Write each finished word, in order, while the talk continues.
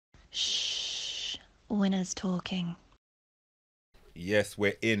Winners Talking. Yes,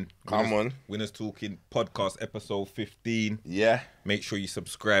 we're in. Come on. Winners Talking podcast episode 15. Yeah. Make sure you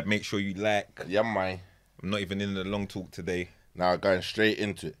subscribe. Make sure you like. Yeah, man. I'm not even in the long talk today. Now going straight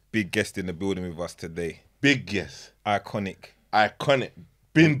into it. Big guest in the building with us today. Big guess. Iconic.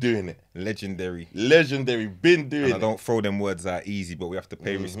 Been doing it. Legendary. Been doing And it. I don't throw them words out easy, but we have to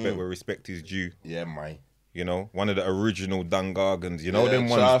pay respect where respect is due. Yeah, man. You know, one of the original Dungargans. You know, Yeah, them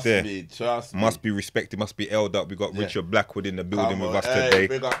ones there. Trust me. Must be respected, must be held up. We got Richard Blackwood in the building Come with on. us Hey, today.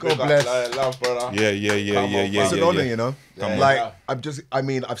 Big up, God bless. love, brother. Yeah. It's an honour, you know. Come on. Like I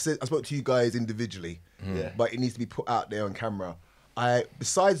spoke to you guys individually, Yeah. but it needs to be put out there on camera.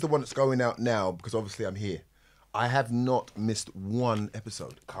 Besides the one that's going out now, because obviously I'm here, I have not missed one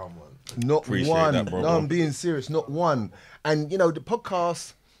episode. Come on. Not Appreciate one. that, bro. No, I'm being serious. Not one. And you know, the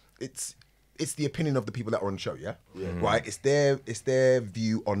podcast, it's the opinion of the people that are on the show, yeah? Right? It's their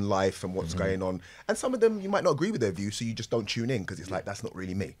view on life and what's going on. And some of them you might not agree with their view, so you just don't tune in because it's like that's not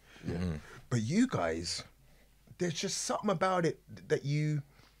really me. But you guys, there's just something about it that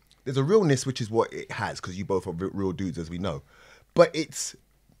there's a realness, which is what it has, because you both are real dudes, as we know. But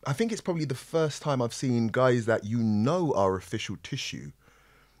I think it's probably the first time I've seen guys that you know are official tissue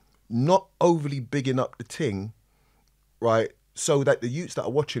not overly bigging up the ting, right? So that the youths that are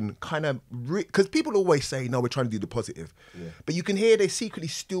watching kind of... Because people always say, no, we're trying to do the positive. Yeah. But you can hear they're secretly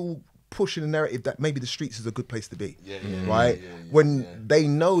still pushing the narrative that maybe the streets is a good place to be, right? When they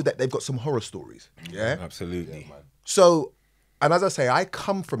know that they've got some horror stories, yeah? Absolutely. Yeah, man. So, and as I say, I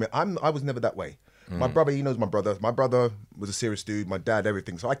come from it. I was never that way. My brother, he knows my brother. My brother was a serious dude. My dad,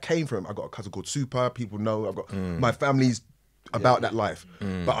 everything. So I came from him. I got a cousin called Super. People know. I've got my family's about that life.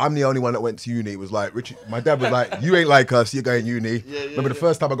 But I'm the only one that went to uni. It was like, Richard, my dad was like, you ain't like us. You're going uni. Remember the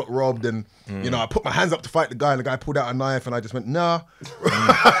first time I got robbed and, you know, I put my hands up to fight the guy and the guy pulled out a knife and I just went, nah.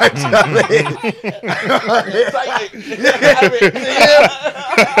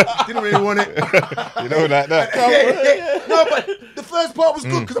 Didn't really want it. You know, like that. No, but the first part was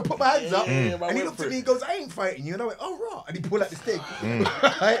good because I put my hands up and he looked at me and goes, I ain't fighting you. And I went, oh, right. And he pulled out this thing.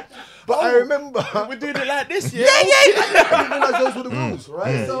 Right? But I remember... We're doing it like this, yeah? I didn't realise those were the rules,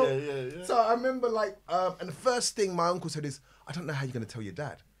 right? So I remember like, and the first thing my uncle said is, I don't know how you're going to tell your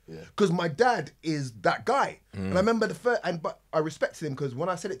dad. Because my dad is that guy. And I remember but I respected him because when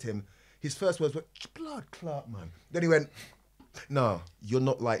I said it to him, his first words were, blood clot, man. Then he went, no, you're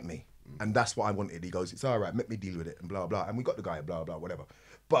not like me. And that's what I wanted. He goes, it's all right, let me deal with it and blah, blah. And we got the guy, blah, blah, whatever.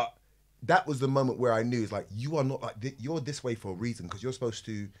 But that was the moment where I knew, it's like, you are not like, you're this way for a reason because you're supposed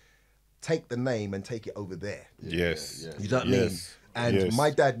to take the name and take it over there. Yes. You know what I mean? And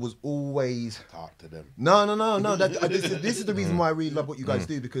my dad was always... Talk to them. No. This is the reason why I really love what you guys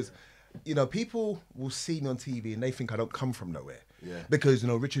do because, you know, people will see me on TV and they think I don't come from nowhere. Yeah. Because, you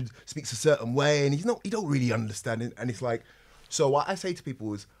know, Richard speaks a certain way and he don't really understand it. And it's like... So what I say to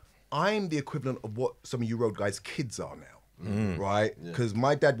people is, I'm the equivalent of what some of you road guys' kids are now. Right? Because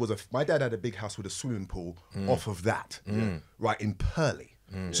my dad had a big house with a swimming pool off of that. Right? In Purley.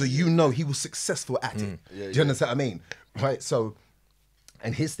 So you know he was successful at it. Do you understand what I mean? Right? So...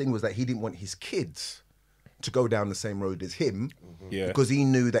 And his thing was that he didn't want his kids to go down the same road as him because he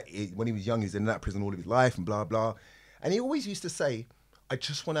knew that when he was young, he was in that prison all of his life and blah, blah. And he always used to say, I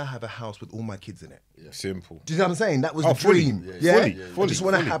just want to have a house with all my kids in it. Simple. Do you know what I'm saying? That was the fully. dream. Fully. I just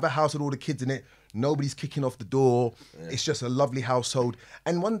want to have a house with all the kids in it. Nobody's kicking off the door. It's just a lovely household.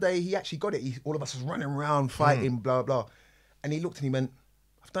 And one day he actually got it. All of us was running around fighting, blah, blah. And he looked and he went,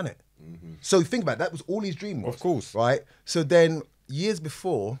 I've done it. So think about it. That was all his dream was. Of course. Right? So then... Years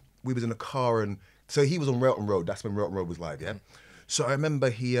before, we was in a car and so he was on Relton Road. That's when Relton Road was live, yeah? So I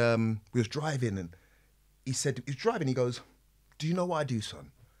remember we was driving and he said, he's driving, he goes, do you know what I do,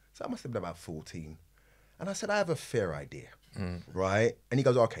 son? So I must have been about 14. And I said, I have a fair idea, right? And he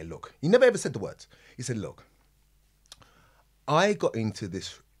goes, okay, look. He never ever said the words. He said, look, I got into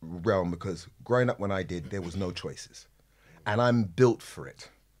this realm because growing up when I did, there was no choices. And I'm built for it.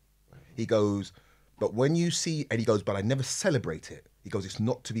 He goes... But when you see, and he goes, but I never celebrate it. He goes, it's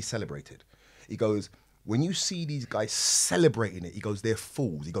not to be celebrated. He goes, when you see these guys celebrating it, he goes, they're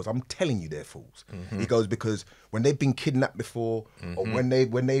fools. He goes, I'm telling you they're fools. He goes, because when they've been kidnapped before, or when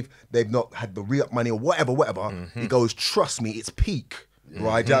they've not had the re-up money or whatever, he goes, trust me, it's peak.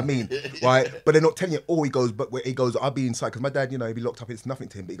 Right, do you know what I mean? Right, but they're not telling you. Or he goes, I'll be inside because my dad, you know, he'd be locked up. It's nothing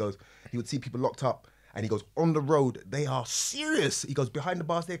to him. But he goes, he would see people locked up. And he goes, on the road, they are serious. He goes, behind the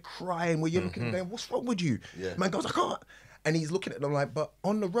bars, they're crying. Where you're looking at them, what's wrong with you? Man goes, I can't. And he's looking at them like, but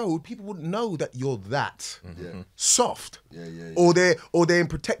on the road, people wouldn't know that you're that soft. Or they're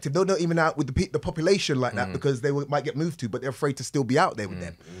protective. They're not even out with the population like that because they might get moved to, but they're afraid to still be out there with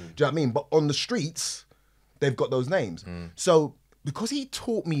them. Do you know what I mean? But on the streets, they've got those names. So because he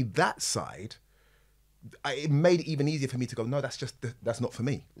taught me that side, it made it even easier for me to go, no, that's not for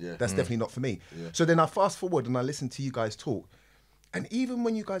me. That's definitely not for me. So then I fast forward and I listen to you guys talk. And even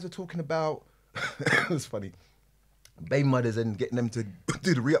when you guys are talking about, it was funny, baby mothers and getting them to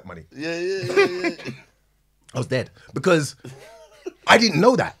do the re-up money. Yeah. I was dead because I didn't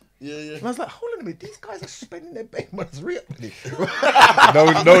know that. Yeah. And I was like, hold on a minute, these guys are spending their baby mothers re-up money.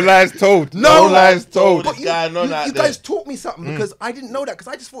 No lies told. No lies told. But You guys taught me something because I didn't know that because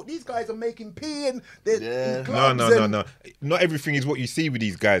I just thought these guys are making P and they're in clubs No. Not everything is what you see with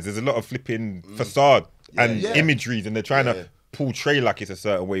these guys. There's a lot of flipping facade and imageries, and they're trying to portray like it's a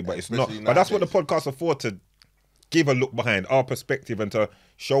certain way, but it's not. But that's what the podcasts are for, to give a look behind our perspective and to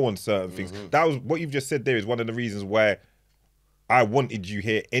show on certain things. That was what you've just said there is one of the reasons why I wanted you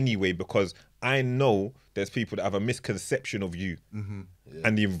here anyway, because I know there's people that have a misconception of you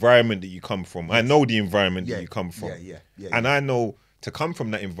and the environment that you come from. I know the environment that you come from. And I know to come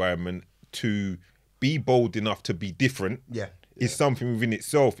from that environment, to be bold enough to be different is something within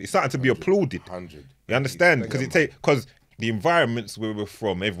itself. It's something to be applauded. 100. You understand? Because the environments where we're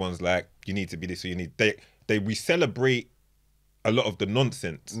from, everyone's like, you need to be this, or you need... We celebrate a lot of the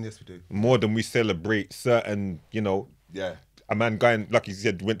nonsense. Yes, we do. More than we celebrate certain, a man going, like you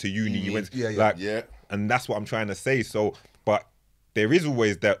said, went to uni, you went, and that's what I'm trying to say. So, but there is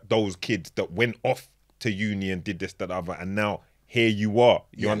always those kids that went off to uni and did this, that, other, and now here you are.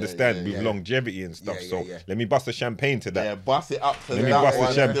 You understand, with longevity and stuff. Let me bust a champagne to that. Yeah, bust it up to that. Let me bust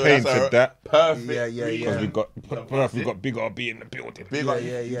a champagne to that. Perfect. Because we got Big RB in the building. Big up.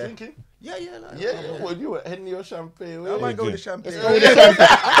 You drinking? Yeah. Well, you were Henny or champagne. I might go with the champagne.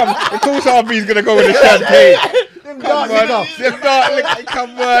 Of course, RB's gonna go with the champagne.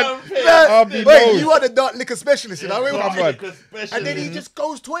 Come on. Wait, you are the dark liquor specialist, you know? Come on. And then he just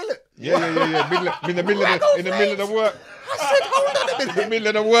goes toilet. Yeah. In the middle of the work. I said, hold on a minute. In the middle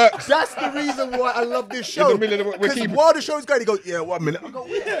of the work. That's the reason why I love this show. In the middle of the work. Because while the show's going, he goes, 1 minute. I go,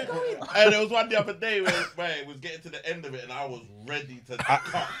 And there was one the other day where it was getting to the end of it and I was ready to cut.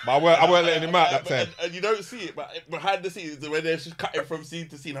 But I weren't letting him out that time. And you don't see it, but behind the scenes, when they're just cutting from scene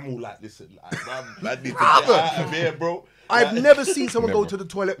to scene, I'm all like, listen, I need to get out of here, bro. I've never seen someone go to the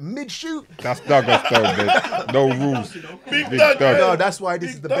toilet mid-shoot. That's Douglas, though, man. No rules. Big Doug. No, that's why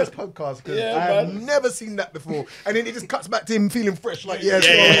this is the best podcast, because I have never seen that before. And then it just cuts back to him feeling fresh, like, Like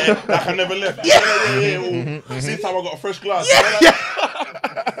I never left. Since time I got a fresh glass.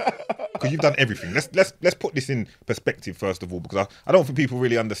 Because you've done everything. Let's put this in perspective first of all, because I don't think people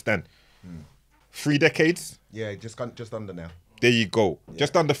really understand. 3 decades. Yeah, just under now. There you go.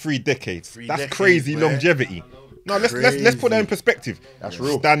 Just under 3 decades. That's crazy longevity. No, let's put that in perspective. That's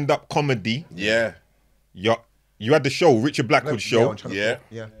real. Stand-up comedy. Yeah. You had the show, Richard Blackwood show. Yeah.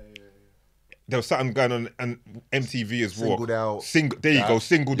 There was something going on and MTV as well.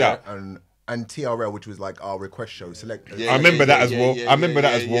 Singled out. And TRL, which was like our request show, select. I remember that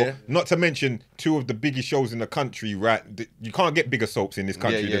as well. Not to mention 2 of the biggest shows in the country, right? You can't get bigger soaps in this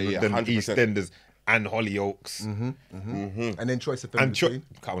country than 100%. EastEnders and Hollyoaks. And then Choice FM.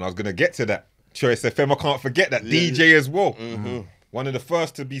 I was going to get to that. Choice FM, I can't forget that. DJ as well. One of the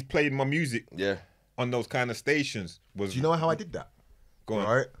first to be playing my music on those kind of stations. Do you know how I did that? Go on.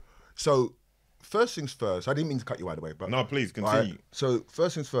 Right. So, first things first, I didn't mean to cut you out of the way, but... No, please, continue. Right? So,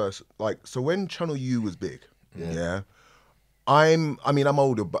 first things first, so when Channel U was big, I'm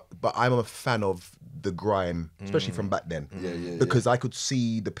older, but I'm a fan of the grime, especially from back then. Because I could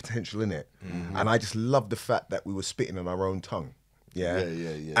see the potential in it. And I just loved the fact that we were spitting on our own tongue.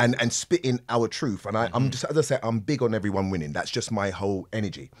 And spitting our truth. And I'm just, as I said, I'm big on everyone winning. That's just my whole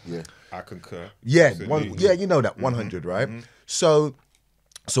energy. I concur. Yeah, you know that, 100, right? So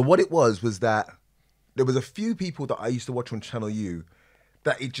what it was that there was a few people that I used to watch on Channel U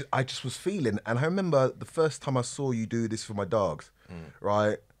that I just was feeling. And I remember the first time I saw you do this for my dogs,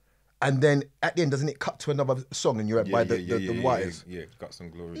 right? And then at the end, doesn't it cut to another song and you're by the wires? Yeah, got some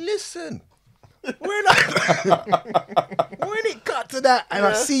glory. Listen. When it cut to that and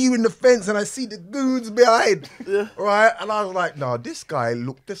I see you in the fence and I see the goons behind, right? And I was like, no, this guy,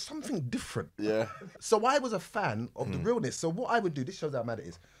 look, there's something different. So I was a fan of the realness. So what I would do, this shows how mad it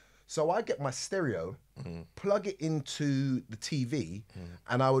is. So I get my stereo, plug it into the TV,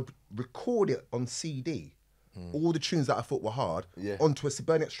 and I would record it on CD. All the tunes that I thought were hard,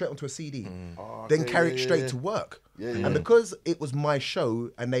 burn it straight onto a CD, then carry it straight to work. And because it was my show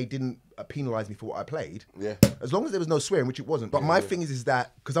and they didn't penalise me for what I played. Yeah. As long as there was no swearing, which it wasn't. But my thing is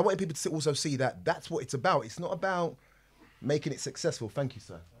that, because I wanted people to also see that that's what it's about. It's not about making it successful. Thank you,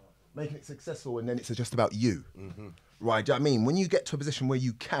 sir. Making it successful and then it's just about you. Right, do you know what I mean? When you get to a position where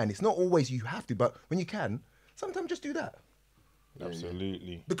you can, it's not always you have to, but when you can, sometimes just do that.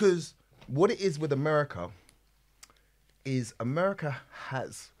 Absolutely. Because what it is with America is America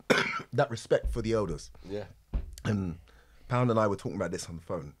has that respect for the elders. Yeah. And Pound and I were talking about this on the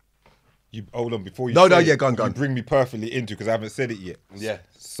phone. You hold on before you. No, say yeah, it, go on. You bring me perfectly into because I haven't said it yet. Yeah.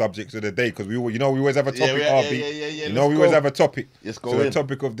 Subjects of the day because we always have a topic. Yeah. You know we always have a topic. Let's go So in. the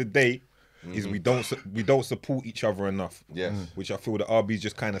topic of the day is we don't support each other enough. Yes. Which I feel the RB's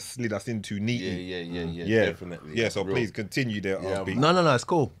just kind of slid us into neatly. Yeah. Definitely. Yeah. So Real. please continue there, Yeah, RB. No, it's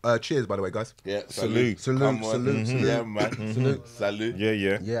cool. Cheers, by the way, guys. Yeah. Salute. Come on. Salute. Yeah, man. Salute.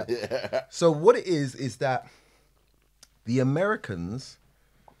 Yeah. Yeah. So what it is that the Americans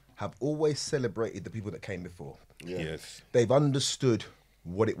have always celebrated the people that came before. Yeah. Yes. They've understood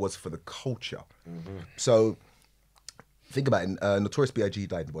what it was for the culture. So think about it. Notorious B.I.G.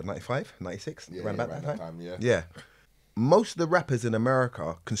 died, what, 95, 96? around about that time? Yeah. Most of the rappers in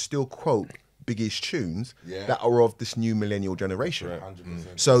America can still quote Biggie's tunes that are of this new millennial generation.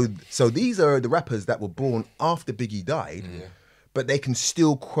 100%. So these are the rappers that were born after Biggie died, but they can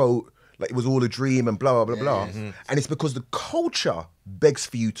still quote like it was all a dream and blah, blah, blah, blah. And it's because the culture begs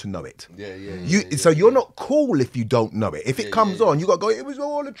for you to know it. So you're not cool if you don't know it. If it comes on, you got to go, it was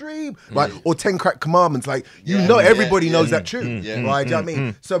all a dream. Right? Or 10 Crack Commandments. Like, everybody knows that tune. Right? Do you know what I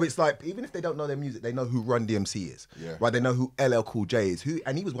mean? So it's like, even if they don't know their music, they know who Run DMC is. Right? They know who LL Cool J is.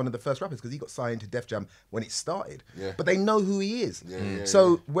 And he was one of the first rappers because he got signed to Def Jam when it started. But they know who he is.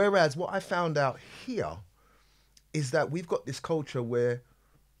 So whereas what I found out here is that we've got this culture where,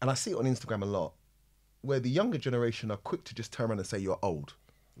 and I see it on Instagram a lot, where the younger generation are quick to just turn around and say you're old.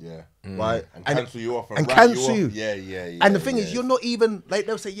 Yeah. Right? And cancel you off. And cancel you. Yeah. And the thing is, you're not even, like,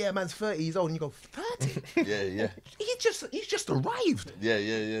 they'll say, yeah, man's 30 years old. And you go, 30? Yeah. He's just arrived.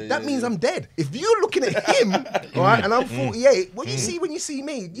 Yeah. That means I'm dead. If you're looking at him, right, and I'm 48, what do you see when you see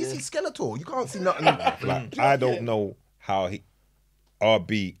me? You see Skeletor. You can't see nothing. Like, I don't know how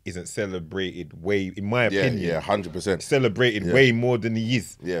RB isn't celebrated way, in my opinion. Yeah, 100%. Celebrated way more than he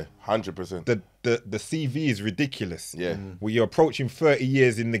is. Yeah, 100%. The CV is ridiculous. Yeah. Where you're approaching 30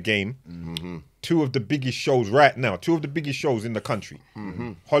 years in the game. Two of the biggest shows right now, two of the biggest shows in the country.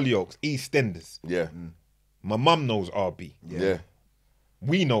 Hollyoaks, EastEnders. Yeah. My mum knows RB. Yeah.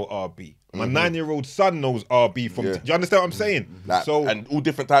 We know RB. My 9-year-old son knows RB from. Do you understand what I'm saying? Like, and all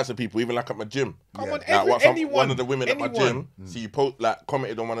different types of people, even like at my gym. Come on, Like, anyone. One of the women at my gym, see you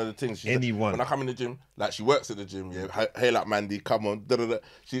commented on one of the things. She said, Anyone. when I come in the gym, like she works at the gym, hey like Mandy, come on,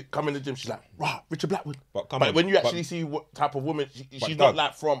 She come in the gym, she's like, rah, Richard Blackwood. But when you actually see what type of woman, she's not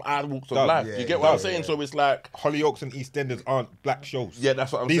like from our walks of life. You get what I'm saying? So it's like Hollyoaks and EastEnders aren't black shows. Yeah,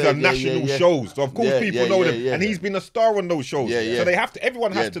 that's what I'm These saying. These are national shows, so of course people know them, and he's been a star on those shows. So they have to.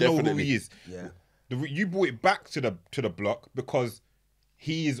 Everyone has to know who he is. Yeah. You brought it back to the block because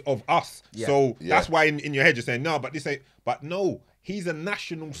he is of us. So that's why in your head you're saying no, but this ain't. But no, he's a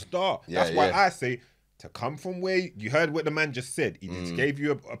national star. That's why I say to come from where you heard what the man just said. He just gave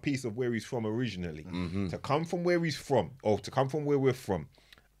you a piece of where he's from originally. To come from where he's from, or to come from where we're from,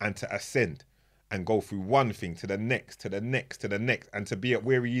 and to ascend and go through one thing to the next, to the next, to the next, and to be at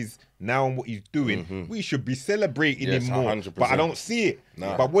where he is now and what he's doing, we should be celebrating him more. 100%. But I don't see it.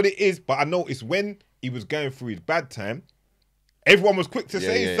 Nah. But what it is, but I noticed when he was going through his bad time, everyone was quick to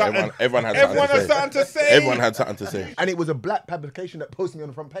say something. Everyone had something to say. Everyone had something to say. And it was a black publication that posted me on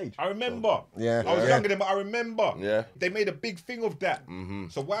the front page. I remember. Yeah. I was younger than, but I remember. Yeah. They made a big thing of that.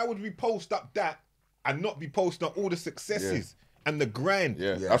 So why would we post up that and not be posting up all the successes and the grind?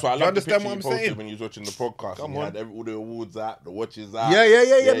 Yeah, that's why I You love understand the what I'm picture you posted saying? when you was watching the podcast. Come and you on. had all the awards out, the watches out.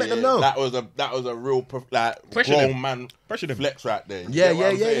 Yeah, let them know. That was a real Pressure grown them. man Pressure them. flex right there. You Yeah. get what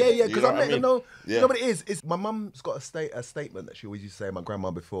I'm saying? Because You I'm letting them know. Yeah. You know what it is? It's my mum's got a statement that she always used to say, my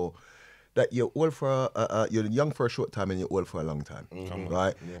grandma before, that you're old for you're young for a short time and you're old for a long time.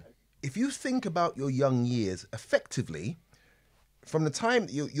 Right? Yeah. If you think about your young years, effectively, from the time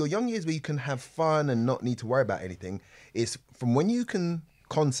your young years where you can have fun and not need to worry about anything, is from when you can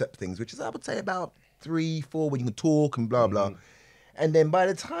concept things, which is I would say about 3-4 when you can talk and blah blah. And then by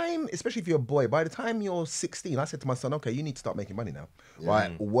the time, especially if you're a boy, by the time you're 16, I said to my son, okay, you need to start making money now,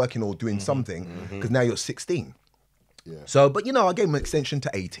 right? Or working or doing something, because now you're 16. Yeah. So, but you know, I gave him an extension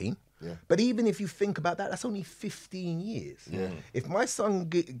to 18. Yeah. But even if you think about that, that's only 15 years. Yeah. If my son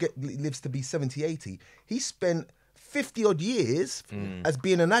lives to be 70, 80, he spent 50 odd years as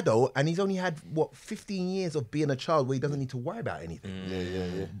being an adult, and he's only had 15 years of being a child where he doesn't need to worry about anything.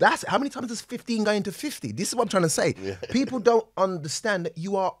 Yeah. That's how many times does 15 go into 50? This is what I'm trying to say. Yeah. People don't understand that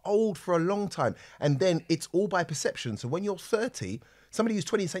you are old for a long time, and then it's all by perception. So when you're 30, somebody who's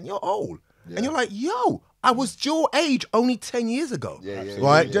 20 is saying you're old, and you're like, yo, I was your age only 10 years ago.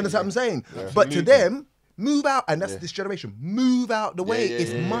 Right? Do you understand what I'm saying? Yeah. But to them, move out, and that's this generation. Move out the way.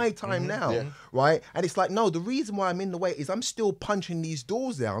 It's my time now, right? And it's like, no, the reason why I'm in the way is I'm still punching these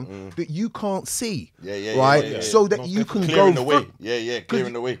doors down that you can't see, right? So that you can clearing go the way.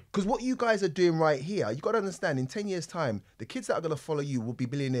 Clearing the way. Because what you guys are doing right here, you got to understand. In 10 years' time, the kids that are going to follow you will be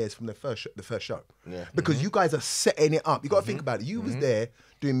billionaires from the first show. Yeah. Because you guys are setting it up. You got to think about it. You was there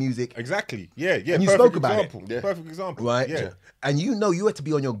doing music. Exactly. Yeah. And you spoke about it. Yeah. Perfect example. Right? Yeah. And you know you had to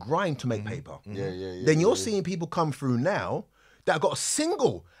be on your grind to make paper. Then you're seeing people come through now that got a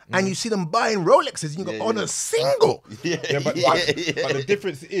single, and you see them buying Rolexes, and you go, on a single. But the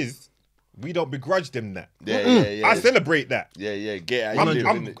difference is, we don't begrudge them that. I celebrate that. Get out.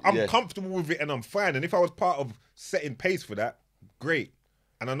 I'm comfortable with it, and I'm fine. And if I was part of setting pace for that, great.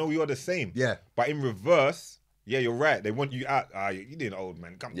 And I know you're the same. Yeah. But in reverse, yeah, you're right. They want you out. You're doing old,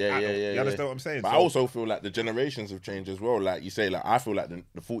 man. Come You understand what I'm saying? But I also feel like the generations have changed as well. Like you say, like I feel like the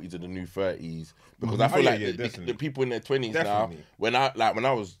 40s are the new 30s, because I feel like the people in their 20s now. When I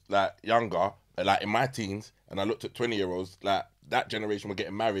was like younger, like in my teens, and I looked at 20-year-olds, like that generation were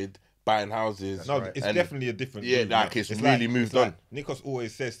getting married, buying houses. No, it's definitely a different. Yeah, move, like it's really moved on. Nikos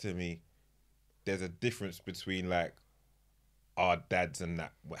always says to me, there's a difference between like our dads and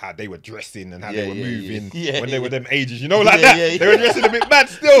that, how they were dressing and how they were moving when they were them ages, you know, like that. They were dressing a bit mad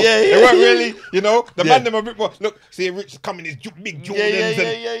still. They weren't really, you know, the man them a bit more. Look, see Rich coming his big Jordans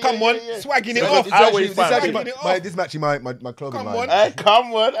and come on, swagging it off. This is actually my clothing line.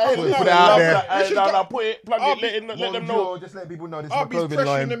 Come on. Put it out there. Plug it, let them know. Just let people know this is I'll my be clothing line.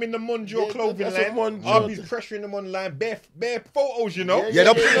 pressuring them in the Monjo clothing line. I'll be pressuring them online, bare photos, you know. Yeah,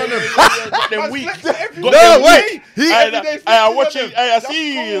 don't put on them. Got them weeks. No, wait. I watch it. I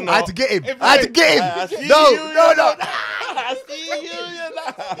see you. You know. I had to get him. I No. I see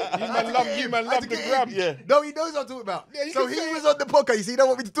you. You man love the grab. Yeah. No, he knows what I'm talking about. Yeah, so he was on the podcast. You see, he don't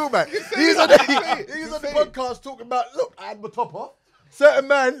want me to talk about. He was on the podcast talking about. Look, I had my top off. Certain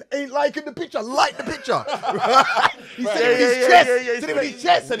man ain't liking the picture. Like the picture. He said it with his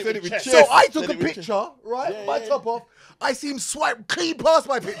chest. Said it with his chest. So I took a picture, right? My top off. I see him swipe clean past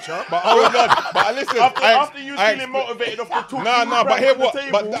my picture. But hold on. But listen. After you feeling motivated off the talk. No, but hear what?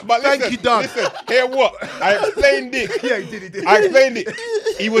 But listen, thank you, Doug. Listen, hear what? I explained it. Yeah, he did. I explained it.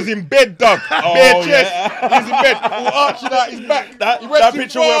 He was in bed, Doug. Bare chest. He was in bed. All arching out his back. That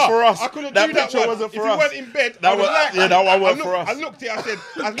picture wasn't for us. I couldn't do that one. Wasn't for if us. he weren't in bed, that one wasn't for us. I looked at it.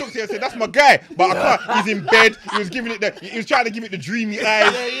 I said, that's my guy. But I can't. He's in bed. He was giving it he was trying to give it the dreamy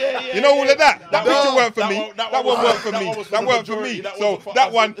eyes. You know all of that. That picture weren't for me. That one weren't for me. That weren't for me. So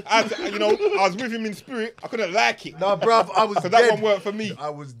that one, I was with him in spirit. I couldn't like it. No, bruv, I was dead. That one weren't for me. I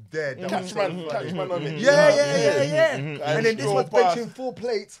was dead. Catch man on it. Yeah. And then this one's benching 4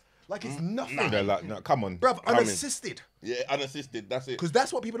 plates like it's nothing. No, come on. Bruv, unassisted. Yeah, unassisted, that's it. Because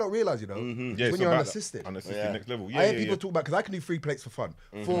that's what people don't realise, you know. Yeah, when you're unassisted. Unassisted next level. I hear people talk about, because I can do 3 plates for fun.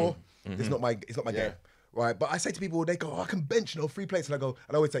 4, it's not my game. Right, but I say to people, they go, I can bench, 3 plates. And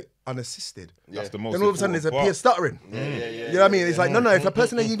I always say, unassisted. That's the most. Then all of a sudden, there's a peer stuttering. You know what I mean? It's like, no, if a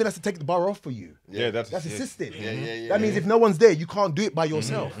person even has to take the bar off for you, that's assisted. That means if no one's there, you can't do it by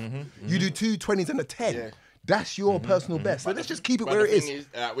yourself. You do 2 20s and a 10. That's your personal best. So let's just keep it where it is.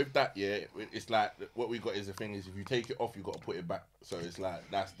 With that, it's like what we got is the thing is if you take it off, you got to put it back. So it's like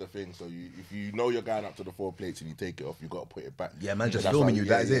that's the thing. So if you know you're going up to the 4 plates and you take it off, you got to put it back. Yeah, man, just filming you.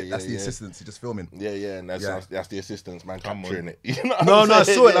 That is it. That's the assistance. You're just filming. Yeah, and that's the assistance, man, capturing it. You know no, I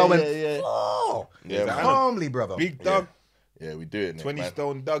saw it. I went, calmly, brother. Big Doug. Yeah, we do it. 20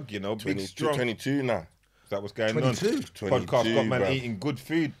 stone Doug, big strong. 22 now. That was going 22. on. Podcast got man eating good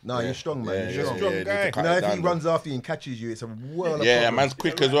food. No, you're strong, man. You're a strong guy. You know, if he runs after you and catches you, it's a world of problem. Man's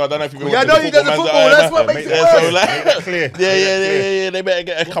quick as well. I don't know if you've I know you guys are football. That's what makes it worse. Make that clear. Yeah. They better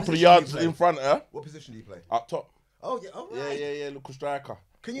get a couple of yards in front, huh? What position do you play? Up top. Oh, yeah. All right. Yeah. Look, striker.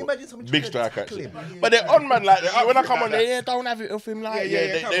 Can you imagine something big striker actually? But they're on, man. Like when I come on, they don't have it off him. Like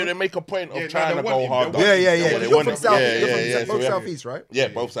they make a point of trying to go hard. Yeah. You're from both Southeast, right? Yeah,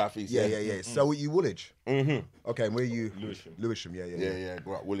 both Southeast. Yeah. So you Woolwich? Okay, and where are you? Lewisham. Yeah.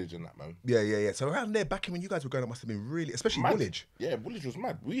 Grew up Woolwich and that, man. Yeah. So around there, back when you guys were growing up, must have been really, especially mad. Woolwich. Yeah, Woolwich was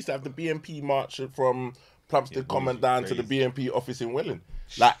mad. We used to have the BNP march from Plumstead coming down to the BNP office in Welling.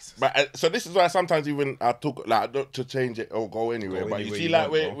 Like, but so this is why sometimes even I talk like not to change it or go anywhere. But you see,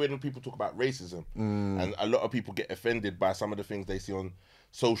 like when people talk about racism, and a lot of people get offended by some of the things they see on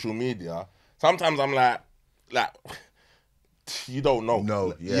social media. Sometimes I'm like, you don't know.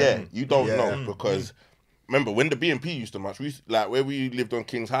 No, you don't know because. Remember, when the BNP used to march, like where we lived on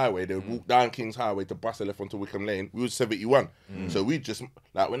King's Highway, they would walk down King's Highway to bus left onto Wickham Lane. We was 71. So we just,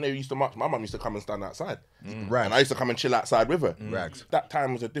 like when they used to march, my mum used to come and stand outside. And I used to come and chill outside with her. Rags. That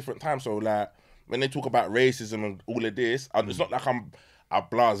time was a different time. So like, when they talk about racism and all of this, it's not like I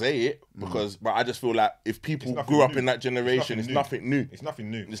blasé it because, but I just feel like if people grew up in that generation, it's nothing new. It's nothing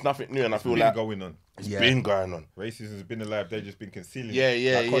new. It's nothing new, and I feel been like going on. It's been going on. Racism's been alive. They've just been concealing. Yeah.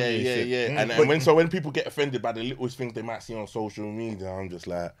 And when people get offended by the littlest things they might see on social media, I'm just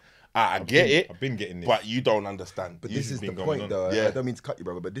like, I get it. I've been getting this, but you don't understand. But this is the point, though. I don't mean to cut you,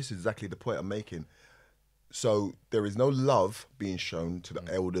 brother, but this is exactly the point I'm making. So there is no love being shown to the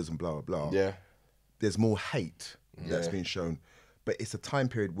elders and blah blah blah. Yeah. There's more hate that's being shown. But it's a time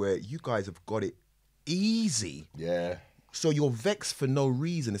period where you guys have got it easy. Yeah. So you're vexed for no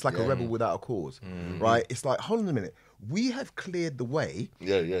reason. It's like a rebel without a cause, right? It's like, hold on a minute. We have cleared the way.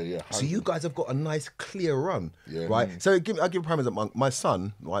 Yeah. So you guys have got a nice clear run, right? So I'll give a prime example. My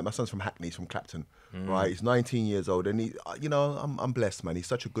son, right? My son's from Hackney, he's from Clapton, right? He's 19 years old, and he, you know, I'm blessed, man. He's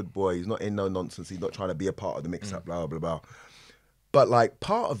such a good boy. He's not in no nonsense. He's not trying to be a part of the mix-up, blah blah blah. But like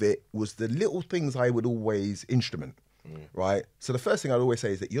part of it was the little things I would always instrument. Right, so the first thing I'd always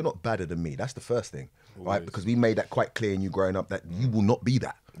say is that you're not badder than me. That's the first thing, right? Because we made that quite clear in you growing up that you will not be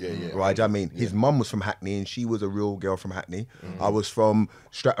that. Right. I mean, his mum was from Hackney and she was a real girl from Hackney. I was from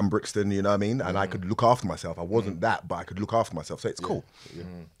Stratton Brixton, you know what I mean, and I could look after myself. I wasn't that, but I could look after myself, so it's cool.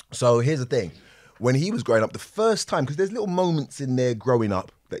 So here's the thing: when he was growing up, the first time, because there's little moments in there growing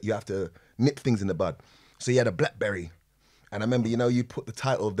up that you have to nip things in the bud. So he had a BlackBerry, and I remember, you know, you put the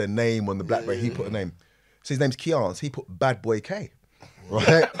title of their name on the BlackBerry. He put a name. So his name's Keans. He put Bad Boy K,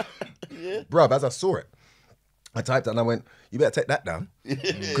 right? Bruv, as I saw it, I typed it and I went, you better take that down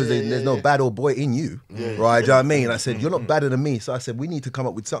because there's no bad old boy in you, right? Do you know what I mean? I said, you're not badder than me. So I said, we need to come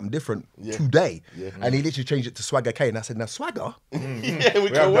up with something different today. And he literally changed it to Swagger K. And I said, now Swagger? We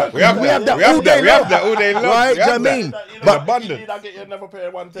can work. We have that all day long. We have that all day long. Right? Do you know what I mean? But abundant. I get you another pair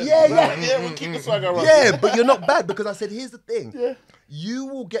of 110. Yeah, we keep the Swagger around. Yeah, but you're not bad because I said, here's the thing. You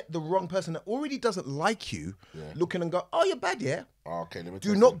will get the wrong person that already doesn't like you looking and go, oh, you're bad, yeah? Okay, let me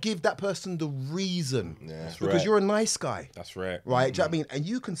do not give that person the reason. Because you're a nice guy. That's right. Right? Do you know what I mean? And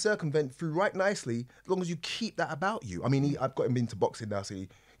you can circumvent through right nicely as long as you keep that about you. I mean, I've got him into boxing now, so he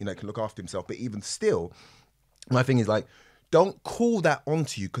can look after himself. But even still, my thing is like, don't call that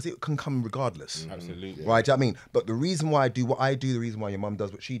onto you because it can come regardless. Absolutely. Right? Do you know what I mean? But the reason why I do what I do, the reason why your mum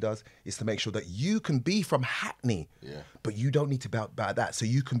does what she does, is to make sure that you can be from Hackney. But you don't need to be about that. So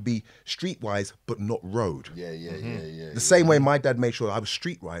you can be streetwise, but not road. The same way my dad made sure I was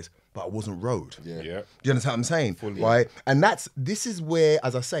streetwise, but I wasn't road. Do you understand what I'm saying? Fully. Right? And this is where,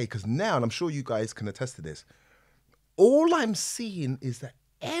 as I say, because now, and I'm sure you guys can attest to this, all I'm seeing is that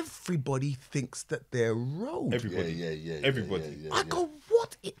everybody thinks that they're road. Everybody. I go,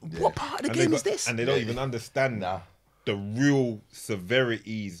 what part of the game is this? And they don't even understand the real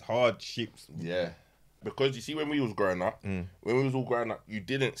severities, hardships. Because you see, when we was growing up, you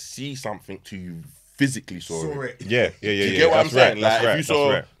didn't see something till you physically saw it. Yeah. You get what I'm saying? Like, if you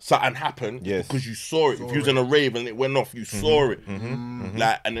saw something happen, because you saw it. If you was in a rave and it went off, you saw it.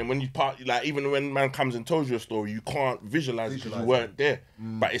 Like, and then when you like, even when man comes and tells you a story, you can't visualize it because you weren't there.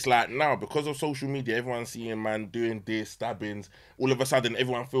 But it's like now, because of social media, everyone's seeing man doing this, stabbings. All of a sudden,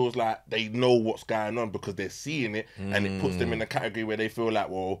 everyone feels like they know what's going on because they're seeing it, and it puts them in a category where they feel like,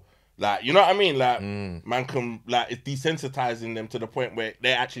 well, like, you know what I mean? Like, man can, like, it's desensitizing them to the point where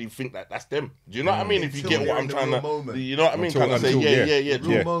they actually think that that's them. Do you know what I mean? If you get what I'm trying to, you know what I mean? Kind of say,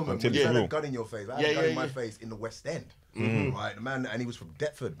 real moment. When you had a gun in your face. I had a gun in my face in the West End. Right, the man, and he was from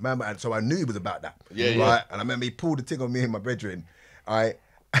Deptford, man, and so I knew he was about that. Right, and I remember he pulled the thing on me and my brethren. Right,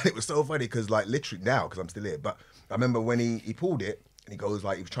 and it was so funny because, like, literally now, because I'm still here, but I remember when he pulled it. And he goes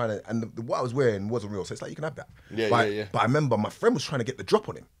like, he was trying to, and what I was wearing wasn't real, so it's like, you can have that. But I remember my friend was trying to get the drop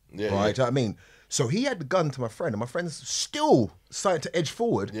on him. Right, do you know what I mean? So he had the gun to my friend, and my friend's still starting to edge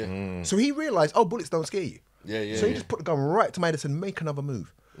forward. So he realised, oh, bullets don't scare you. So he just put the gun right to my head and said, make another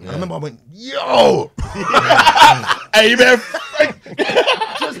move. And I remember I went, yo! Hey, man!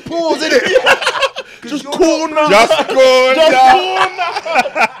 Just pause, innit? Just cool now. Just cool now.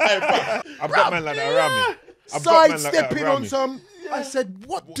 I've got man like that around me. Sidestepping on some. I said,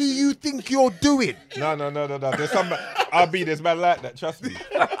 what do you think you're doing? No. There's man like that, trust me.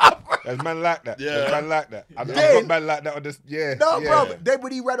 There's man like that. Yeah. There's man like that. I've got man like that on this. Yeah. No, bro. Then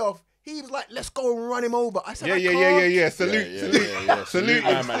when he ran off, he was like, "Let's go and run him over." I said, Yeah. Salute.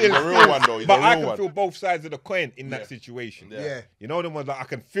 Man. He's a real one, though. But I can feel both sides of the coin in that situation. Yeah. You know the ones that I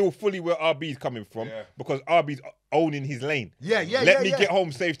can feel fully where RB's coming from because RB's owning his lane. Let me get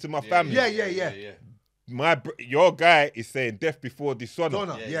home safe to my family. Yeah. Your guy is saying death before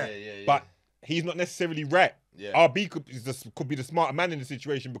dishonor. But he's not necessarily right. RB could be the smarter man in the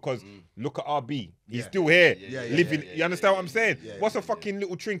situation because look at RB. He's still here, living. You understand what I'm saying? What's a fucking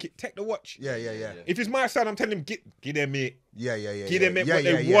little trinket? Take the watch. Yeah. If it's my son, I'm telling him, get them it. Get them it what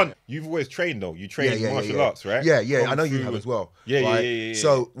they yeah. want. You've always trained though. You train in martial arts, right? Yeah. I know you have as well. Yeah.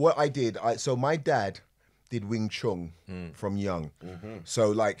 So what I did, so my dad did Wing Chun from young.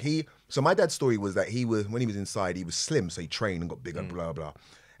 So my dad's story was that when he was inside, he was slim, so he trained and got bigger, blah blah.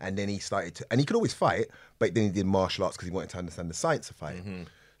 And then he started to, and he could always fight, but then he did martial arts because he wanted to understand the science of fighting.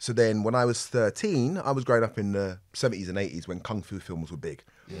 So then when I was 13, I was growing up in the 70s and 80s when Kung Fu films were big.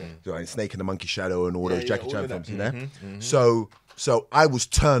 So like Snake and the Monkey Shadow and all those Jackie Chan films, you know? So I was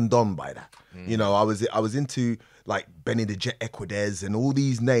turned on by that. You know, I was into like Benny the Jet Equidez and all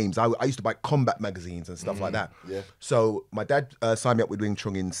these names. I used to buy combat magazines and stuff like that. So my dad signed me up with Wing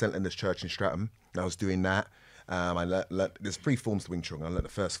Chun in St. Leonard's Church in Streatham. I was doing that. I learned there's 3 forms to Wing Chun. I learned the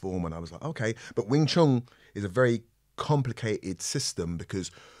first form and I was like, okay. But Wing Chun is a very complicated system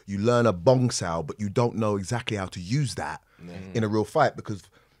because you learn a bong sao, but you don't know exactly how to use that in a real fight because,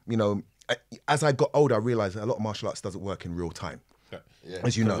 you know, as I got older, I realized that a lot of martial arts doesn't work in real time.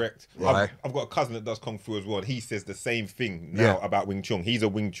 As you know. Right? I've got a cousin that does Kung Fu as well, and he says the same thing now about Wing Chun. He's a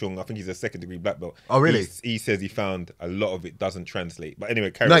Wing Chun, I think he's a 2nd degree black belt. Oh, really? He says he found a lot of it doesn't translate. But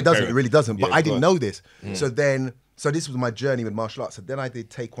anyway, No, it doesn't. It really doesn't. But I didn't know this. So this was my journey with martial arts. So then I did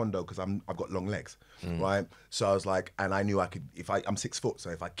Taekwondo because I've got long legs, right? So I was like, and I knew I could, I'm 6 foot,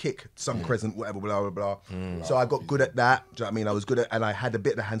 so if I kick some crescent, whatever, blah, blah, blah. So I got good at that. Do you know what I mean? I was good at, and I had a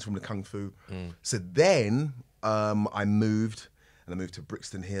bit of the hands from the Kung Fu. So then I moved to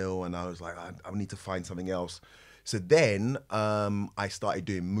Brixton Hill, and I was like, I need to find something else. So then I started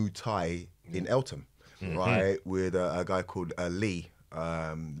doing Muay Thai in Eltham, right, with a guy called Lee,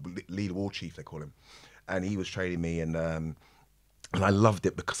 Lee the War Chief, they call him. And he was training me, and I loved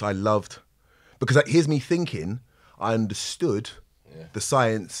it because here's me thinking I understood the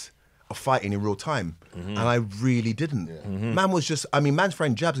science of fighting in real time, and I really didn't. Man was just, man's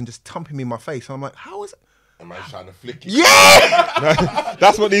throwing jabs and just thumping me in my face, and I'm like, how is it? And man's trying to flick it. Yeah!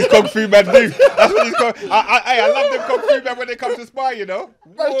 That's what these Kung Fu men do. That's what these I love them Kung Fu men when they come to spar, you know?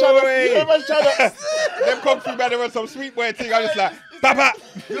 Them Kung Fu men are on some sweet boy thing. I'm just like, Papa!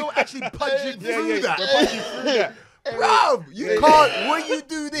 You're actually punching through that. We're punching through that. Bro, you can't, when you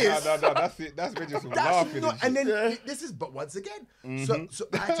do this. No, that's it. That's when just laughing. And then this is, but once again, so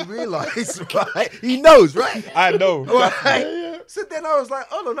I had to realise, right? He knows, right? I know. Right? So then I was like,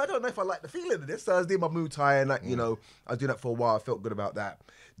 oh no, I don't know if I like the feeling of this. So I was doing my Muay Thai and you know, I was doing that for a while. I felt good about that.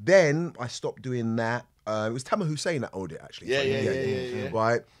 Then I stopped doing that. It was Tamer Hussein that owned it actually. Yeah.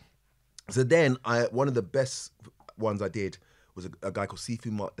 Right. So then one of the best ones I did was a guy called Sifu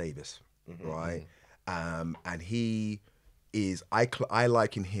Mark Davis, right? And he is, I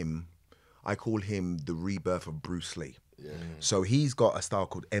liken him, I call him the rebirth of Bruce Lee. So he's got a style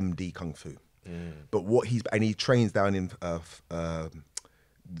called MD Kung Fu. But and he trains down in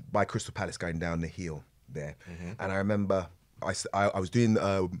by Crystal Palace, going down the hill there. And I remember I was doing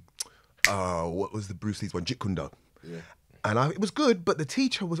what was the Bruce Lee's one, Jeet Kune Do. And it was good, but the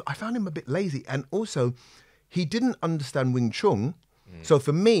teacher I found him a bit lazy, and also he didn't understand Wing Chun. So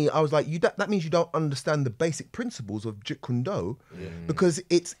for me, I was like, that means you don't understand the basic principles of Jeet Kune Do, because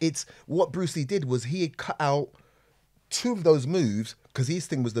it's what Bruce Lee did was he had cut out 2 of those moves because his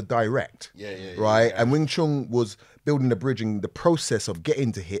thing was the direct, right? And Wing Chun was building the bridging, the process of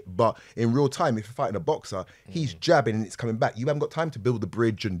getting to hit. But in real time, if you're fighting a boxer, he's jabbing and it's coming back. You haven't got time to build the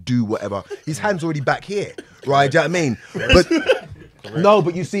bridge and do whatever. His hand's already back here, right? Do you know what I mean? But no,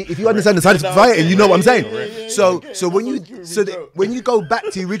 but you see, if you understand the science of fighting, you know what I'm saying. So when you go back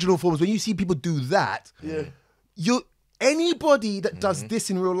to the original forms, when you see people do that, anybody that does this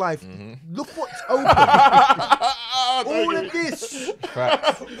in real life, look what's open. All of this.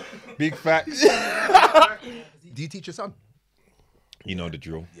 Facts. Big facts. Do you teach your son? You know the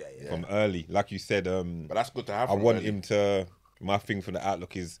drill. From early. Like you said, but that's good to have. I want him to, my thing for the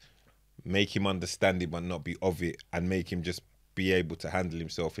outlook is make him understand it but not be of it, and make him just be able to handle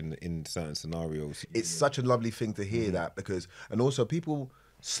himself in certain scenarios. It's such a lovely thing to hear that, because, and also people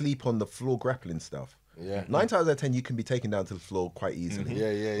sleep on the floor grappling stuff. Yeah. 9 times out of 10, you can be taken down to the floor quite easily.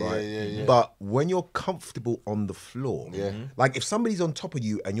 Yeah. But when you're comfortable on the floor, like if somebody's on top of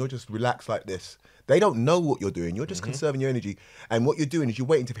you and you're just relaxed like this, they don't know what you're doing. You're just conserving your energy. And what you're doing is you're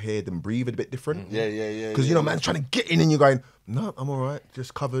waiting to hear them breathe a bit different. Because, you know, man's trying to get in and you're going, no, I'm all right.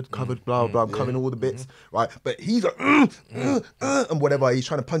 Just covered, blah, blah, I'm covering all the bits. Right. But he's like, and whatever. He's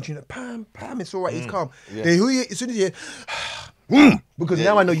trying to punch you. Pam, it's all right. He's calm. Then as soon as you hear, because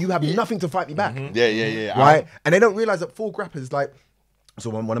now I know you have nothing to fight me back. Right. And they don't realize that 4 grappers, like, so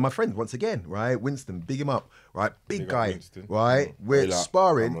one of my friends, once again, right, Winston, big him up, right, big guy, right, we're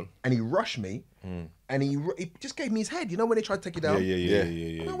sparring, and he rushed me, and he just gave me his head. You know when they tried to take you down? Yeah.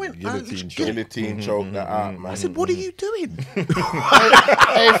 And I went, guillotine choke that out, man. I said, what are you doing?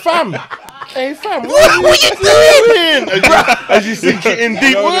 Hey fam, what are you doing? As you sink it in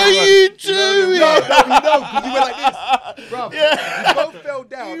deep, what are you doing? No, because you went like this, bro. We both fell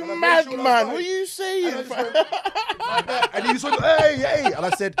down. You madman! What are you saying? And he was like, hey, and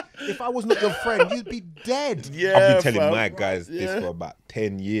I said, if I was not your friend, you'd be dead. Yeah, I've been telling my guys this for about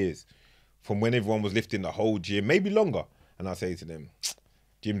 10 years, from when everyone was lifting the whole gym, maybe longer. And I say to them,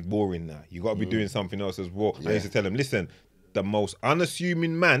 gym's boring now. You got to be doing something else as well. I used to tell them, listen, the most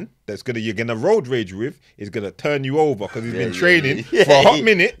unassuming man you're gonna road rage with is gonna turn you over because he's been training for a hot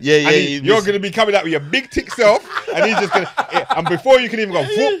minute. And you're gonna be coming out with your big tick self, and he's just gonna, and before you can even go,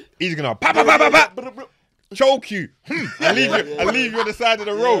 whoop, he's gonna choke you, and leave you on the side of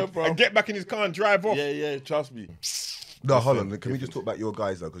the road, and get back in his car and drive off. Yeah, trust me. No, hold on. Can we just talk about your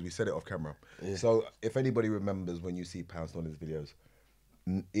guys though? Because we said it off camera. So if anybody remembers when you see Pounds on his videos,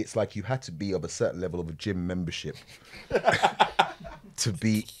 it's like you had to be of a certain level of a gym membership to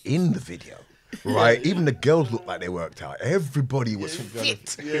be in the video, right? Even the girls looked like they worked out. Everybody was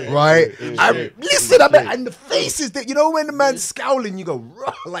fit, right? Listen, and the faces that, you know, when the man's scowling, you go,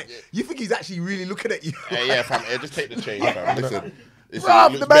 raw, like, you think he's actually really looking at you. Yeah, fam, just take the change, fam. Listen.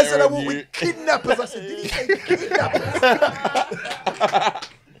 Bruv, the man said I walk with kidnappers. I said, did he say kidnappers?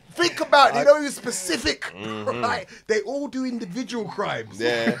 Think about it, you know, he was specific, right? They all do individual crimes.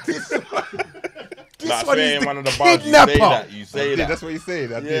 Yeah. This That's one is one of the the bars. You say that. That's what he's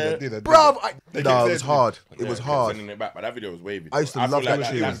saying. I did. Bruv, no, it was hard. It was hard. Sending it back, but that video was wavy. I used to love that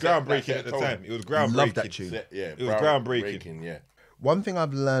tune. It was groundbreaking at the time. It was groundbreaking. Love that tune. It was groundbreaking. Yeah. One thing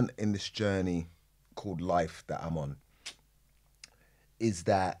I've learned in this journey called life that I'm on is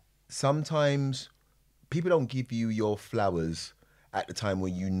that sometimes people don't give you your flowers at the time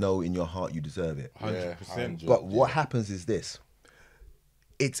when you know in your heart you deserve it. 100%. But what happens is this.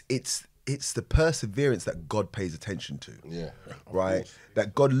 It's the perseverance that God pays attention to. Yeah. Right?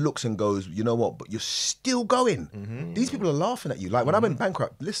 That God looks and goes, you know what, but you're still going. These people are laughing at you. Like when I went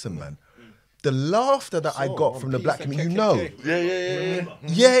bankrupt, listen, man. The laughter that I got from the black community, you know.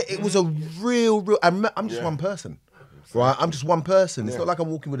 Yeah, it was a real, I'm just one person. Right, I'm just one person. It's not like I'm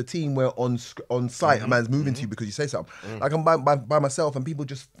walking with a team where on site a man's moving to you because you say something. Like I'm by myself and people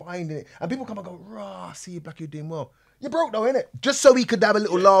just finding it. And people come and go, rah, see you black, you're doing well. You're broke though, innit? Just so he could have a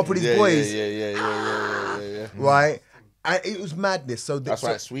little laugh with his boys. Yeah. Right? And it was madness. So that's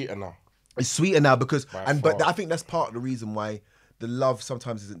why it's sweeter now. It's sweeter now because, but I think that's part of the reason why the love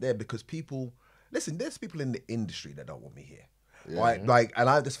sometimes isn't there, because people, listen, there's people in the industry that don't want me here. Right? Like, and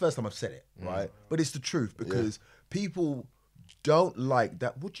this is the first time I've said it, right? But it's the truth because people don't like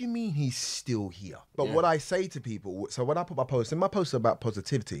that. What do you mean he's still here? But what I say to people, so when I put my post, and my posts are about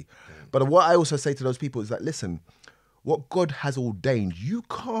positivity, but what I also say to those people is that, listen, what God has ordained, you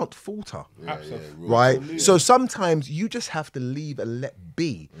can't falter. Right? So sometimes you just have to leave and let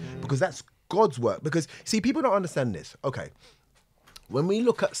be because that's God's work. Because, see, people don't understand this. Okay. When we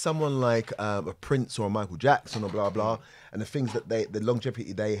look at someone like a Prince or a Michael Jackson or blah, blah, and the things that the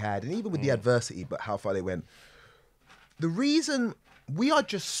longevity they had, and even with the adversity, but how far they went, the reason we are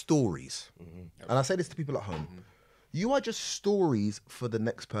just stories, and I say this to people at home, you are just stories for the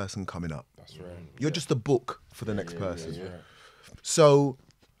next person coming up. That's right. You're just a book for the next person. Yeah. So,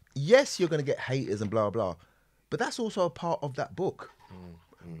 yes, you're going to get haters and blah, blah, but that's also a part of that book.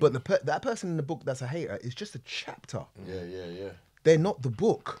 But that person in the book that's a hater is just a chapter. Yeah. They're not the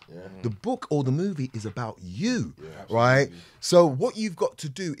book. The book or the movie is about you, right? So what you've got to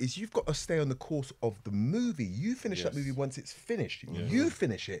do is you've got to stay on the course of the movie. You finish that movie once it's finished. You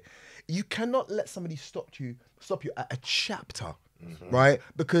finish it. You cannot let somebody stop you at a chapter, right?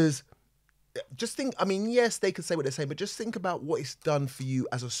 Because just think, I mean, yes, they could say what they're saying, but just think about what it's done for you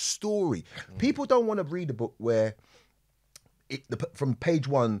as a story. People don't want to read a book where from page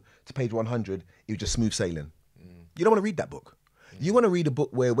 1 to page 100, it was just smooth sailing. You don't want to read that book. You want to read a book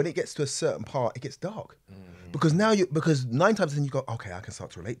where when it gets to a certain part, it gets dark. Because now because 9 times then you go, okay, I can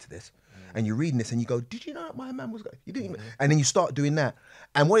start to relate to this. And you're reading this and you go, did you know that my man was... You didn't even... And then you start doing that.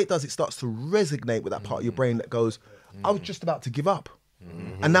 And what it does, it starts to resonate with that part of your brain that goes, I was just about to give up.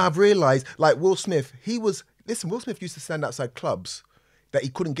 And now I've realised, like Will Smith, Will Smith used to stand outside clubs that he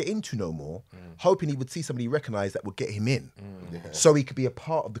couldn't get into no more, hoping he would see somebody he recognised that would get him in. So he could be a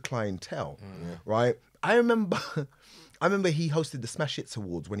part of the clientele, right? I remember he hosted the Smash Hits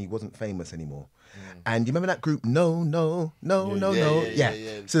Awards when he wasn't famous anymore. And you remember that group? No.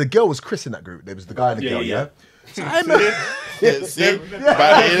 So the girl was Chris in that group. There was the guy and the girl, yeah? So I remember...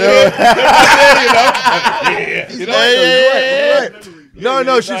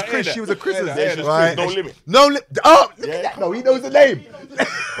 No, she's Chris. She was a Chris. Right? No Limit. No Limit. Oh, look at that. No, he knows the name.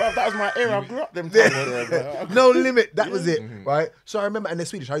 Bro, that was my era. I grew up them times. No Limit. That was it, right? So I remember, and they're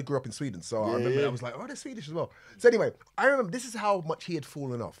Swedish. I grew up in Sweden, so I remember. I was like, oh, they're Swedish as well. So anyway, I remember this is how much he had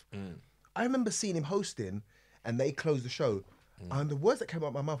fallen off. I remember seeing him hosting, and they closed the show, and the words that came out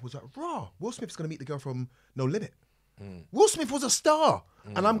of my mouth was like, "Raw, Will Smith's gonna meet the girl from No Limit." Will Smith was a star,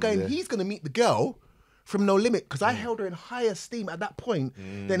 and I'm going, he's gonna meet the girl from No Limit, because I held her in higher esteem at that point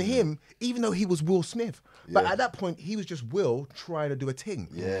than him, even though he was Will Smith. But at that point, he was just Will trying to do a thing.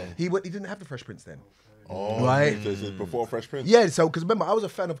 Yeah, he didn't have the Fresh Prince then. Oh, right. So this is before Fresh Prince. Yeah, so because remember, I was a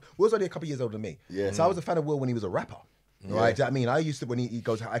fan of Will's only a couple of years older than me. Yeah, so I was a fan of Will when he was a rapper. Right, do you know what I mean? I used to, when he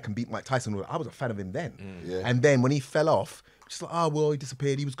goes, I can beat Mike Tyson, I was a fan of him then. And then when he fell off, just like, oh, well, he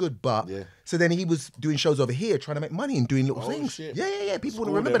disappeared, he was good, but... So then he was doing shows over here, trying to make money and doing little things. Shit. Yeah, people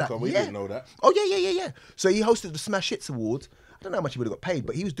wouldn't remember that. We didn't know that. Oh, yeah. So he hosted the Smash Hits Awards. I don't know how much he would have got paid,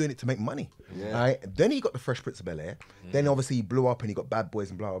 but he was doing it to make money. Right? Then he got the Fresh Prince of Bel-Air. Then obviously he blew up and he got Bad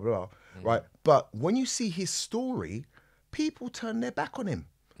Boys and blah, blah, blah. Right? But when you see his story, people turned their back on him,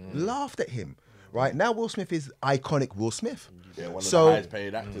 laughed at him. Right, now Will Smith is iconic Will Smith. Yeah, one of the highest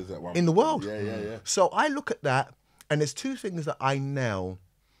paid actors at one in the world. Yeah. So I look at that, and there's two things that I now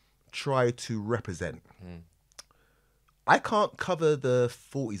try to represent. I can't cover the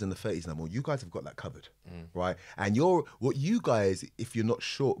 40s and the 30s no more. You guys have got that covered, right? And what you guys, if you're not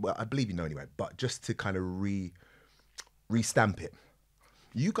sure, well, I believe you know anyway, but just to kind of re-stamp it,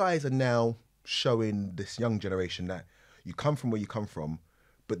 you guys are now showing this young generation that you come from where you come from,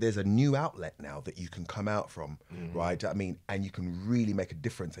 but there's a new outlet now that you can come out from, right? Do you know what I mean? And you can really make a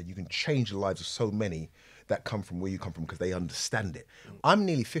difference, and you can change the lives of so many that come from where you come from because they understand it. I'm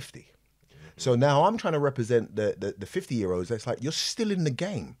nearly 50. So now I'm trying to represent the 50-year-olds. It's like, you're still in the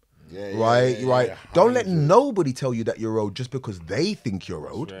game, right? Yeah, don't let nobody tell you that you're old just because they think you're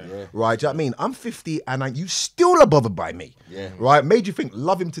old, right? Do you know what I mean? I'm 50 and you still are bothered by me, right? Made you think,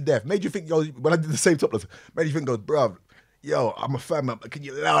 love him to death. Made you think, when I did the same topless, made you think, bruv, yo, I'm a fan, man, but can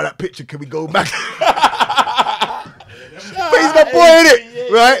you allow that picture? Can we go back? But he's my boy,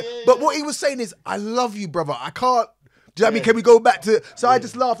 innit? Right? But what he was saying is, I love you, brother. I can't. Do you know what I mean? Can we go back to... So I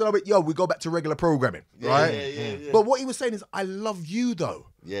just laughed and I went, yo, we go back to regular programming, right? But what he was saying is, I love you, though.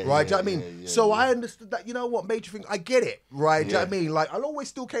 Right? Do you know what I mean? So I understood that, you know what, made you think, I get it, right? Do you know what I mean? Like, I'll always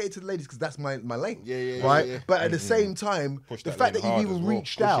still cater to the ladies because that's my lane, right? But at the same time, the fact that you've even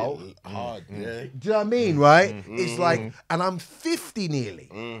reached out, hard, do you know what I mean, right? It's like, and I'm 50 nearly,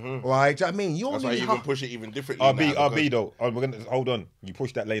 right? Do you know what I mean? That's why you can push it even differently. RB though, we're gonna hold on. You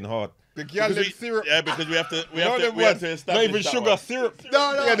push that lane hard. The gallop syrup. Yeah, because we have to establish. Not even sugar, syrup.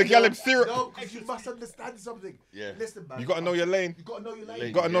 No. Yeah, the gallop syrup. No, because you must understand something. Yeah. Listen, man. You gotta know your lane. You gotta know your lane.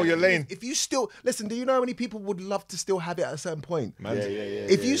 You gotta know your lane. If you still listen, do you know how many people would love to still have it at a certain point? Man.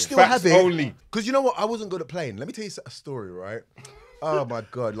 If you still Facts have it, only. Because you know what, I wasn't good at playing. Let me tell you a story, right? Oh my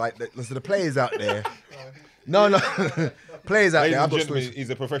god, like listen, the players out there. No, players out Ladies there. and gentlemen, he's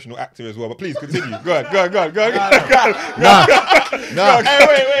a professional actor as well. But please continue. Go on. No.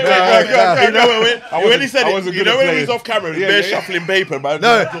 Wait. When he said it, you know when he was off camera, he was shuffling paper, man.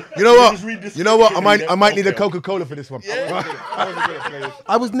 No, you know what? I might need a Coca-Cola for this one.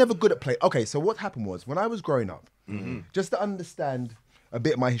 I was never good at play. Okay, so what happened was when I was growing up, just to understand a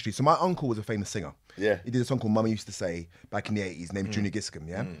bit of my history. So my uncle was a famous singer. Yeah. He did a song called Mama Used to Say back in the 80s, named Junior Giscombe,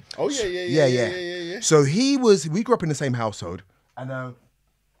 yeah? Oh, yeah. So we grew up in the same household, and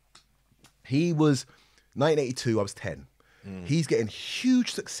he was 1982, I was 10. He's getting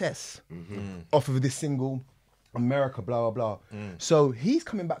huge success off of this single, America, blah, blah, blah. So he's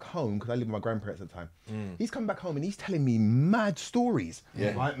coming back home, because I lived with my grandparents at the time. He's coming back home and he's telling me mad stories.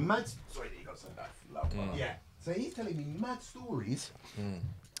 Yeah. Right? Sorry, there you go, son. Yeah. So he's telling me mad stories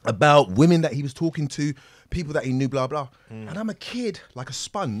about women that he was talking to, people that he knew, blah, blah. And I'm a kid, like a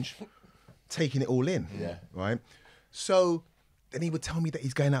sponge, taking it all in. Yeah. Right? So then he would tell me that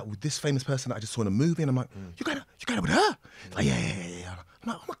he's going out with this famous person that I just saw in a movie. And I'm like, you going out with her? Like, yeah. I'm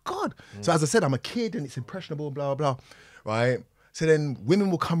like, oh my God. So as I said, I'm a kid and it's impressionable, blah, blah, blah, right? So then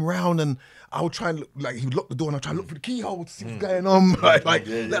women will come around and I would try and look, like he would lock the door and I'd try and look for the keyhole to see what's going on, right? Like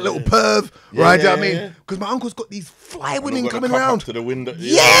that little perv, right? Do you know what I mean? Because my uncle's got these fly women coming around. To the window.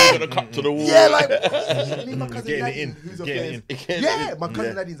 Yeah. Got a cup to the wall. Yeah, like, my cousin Nadine, who's getting it in. Yeah, my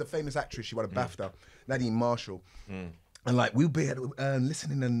cousin Nadine's a famous actress. She won a BAFTA. Nadine Marshall. And like, we'll be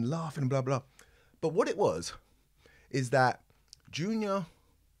listening and laughing and blah, blah. But what it was is that Junior,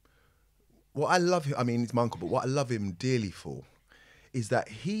 what I love him, I mean, he's my uncle, but what I love him dearly for is that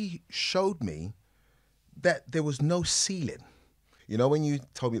he showed me that there was no ceiling. You know, when you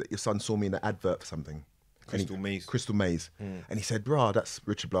told me that your son saw me in an advert for something? Crystal Maze. And he said, bro, that's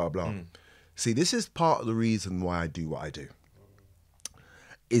Richard blah, blah. See, this is part of the reason why I do what I do.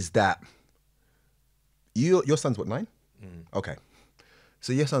 Is that your son's what, 9? Okay.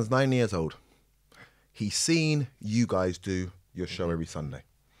 So your son's 9 years old. He's seen you guys do your show every Sunday.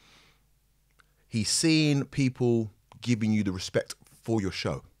 He's seen people giving you the respect for your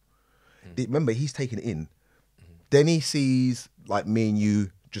show. Remember, he's taking it in. Then he sees like me and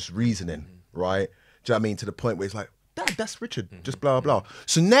you just reasoning, right? Do you know what I mean? To the point where he's like, Dad, that's Richard, just blah, blah.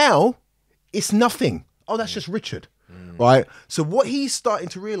 So now it's nothing. Oh, that's just Richard, right? So what he's starting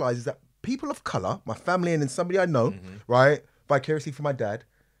to realize is that people of color, my family and then somebody I know, right, vicariously for my dad,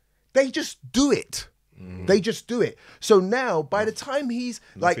 they just do it. They just do it. So now, by the time he's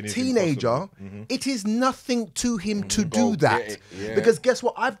like teenager, it is nothing to him to do that. Because guess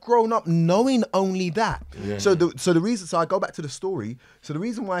what? I've grown up knowing only that. So the reason, so I go back to the story. So the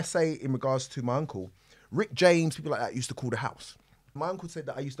reason why I say in regards to my uncle, Rick James, people like that used to call the house. My uncle said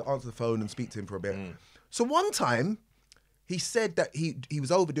that I used to answer the phone and speak to him for a bit. So one time, he said that he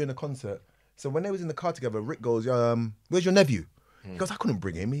was over doing a concert. So when they was in the car together, Rick goes, where's your nephew? He goes, I couldn't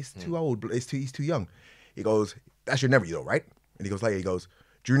bring him. He's too old. He's too young. He goes, that's your nephew though, right? And he goes later, he goes,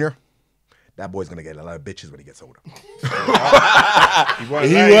 Junior, that boy's going to get a lot of bitches when he gets older. He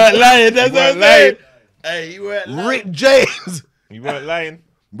weren't lying. That's what I'm saying. Hey, he weren't lying. Rick James. You weren't lying.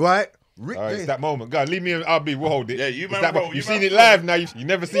 Right? Rick James. It's that moment. God, leave me and RB, we'll hold it. Yeah, you man. You've seen it live now. You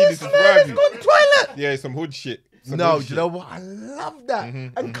never seen this in It's you. gone toilet. Yeah, some hood shit. No, do you know what? I love that.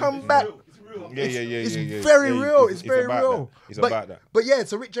 And come back. Yeah. It's very real. It's very real. It's about that. But yeah,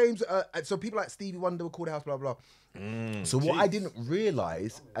 so Rick James, so people like Stevie Wonder would call the house, blah, blah. So what I didn't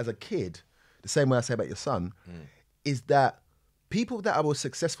realize as a kid, the same way I say about your son, is that people that were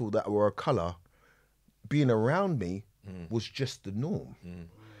successful, that were a colour, being around me was just the norm.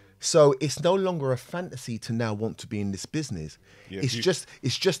 So it's no longer a fantasy to now want to be in this business. Yeah,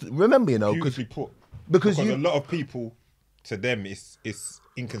 it's just remember, you know, because a lot of people, to them, it's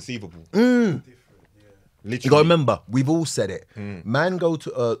inconceivable. Literally. You gotta remember, we've all said it. Man go to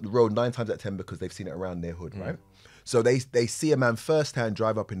the road 9 times out of 10 because they've seen it around their hood, right? So they see a man firsthand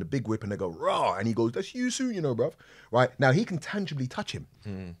drive up in the big whip and they go, raw, and he goes, that's you soon, you know, bruv. Right? Now he can tangibly touch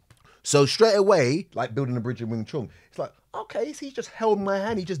him. So straight away, like building a bridge in Wing Chun, it's like, okay, so he just held my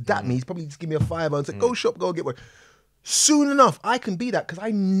hand, he just dapped me, he's probably just give me a $5 and said, go shop, go get one. Soon enough, I can be that because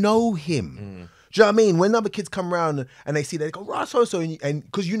I know him. Do you know what I mean? When other kids come around and they see that, they go, Ross, so and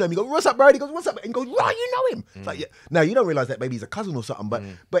because you know him, you go, what's up, bro? He goes, what's up? And he goes, right, you know him. It's like, yeah. Now, you don't realize that maybe he's a cousin or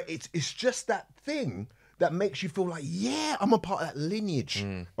something, but it's just that thing that makes you feel like, yeah, I'm a part of that lineage.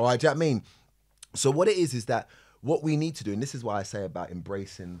 All right, do you know what I mean? So what it is that what we need to do, and this is why I say about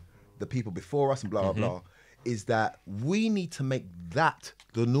embracing the people before us and blah, blah, blah, is that we need to make that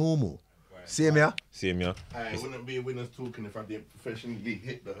the normal. Right. See him here? See him here. I wouldn't be winners talking if I didn't professionally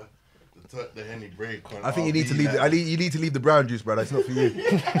hit the Henny break on. I think you need to leave. You need to leave the brown juice, bro. That's not for you.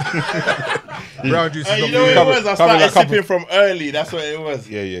 Brown juice. Is not you know what it was? I started sipping from early. That's what it was.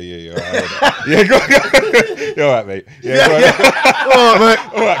 Yeah. Yeah, go. You're all right, mate. Yeah. All right, mate.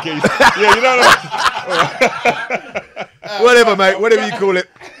 All right, Keith. Yeah, you know what? Whatever, mate. Whatever you call it.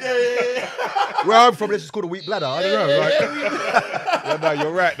 Where I'm from, let's just call it a wheat bladder. I don't know, right? Yeah, no,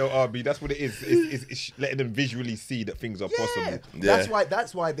 you're right, though, RB. That's what it is. It's letting them visually see that things are possible. Yeah.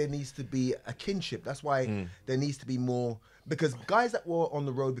 That's why there needs to be a kinship. That's why there needs to be more. Because guys that were on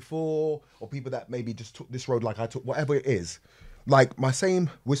the road before, or people that maybe just took this road like I took, whatever it is, like my same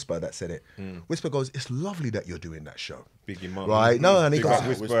Whisper that said it. Whisper goes, it's lovely that you're doing that show. Biggie Mum. Right? No, and he goes,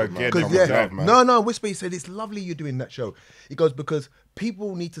 Whisper again. No, Whisper, he said, it's lovely you're doing that show. He goes, because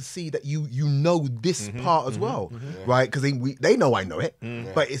people need to see that you know this part as well, right? Because they know I know it,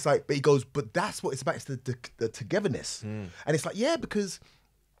 but it's like, but he goes, but that's what it's about, it's the togetherness. And it's like, yeah, because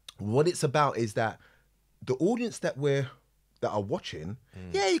what it's about is that the audience that are watching,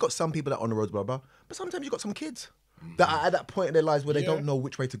 yeah, you got some people that are on the road, blah, blah, but sometimes you got some kids that are at that point in their lives where they don't know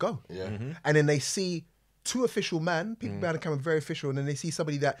which way to go. And then they see too official man. People behind the camera very official, and then they see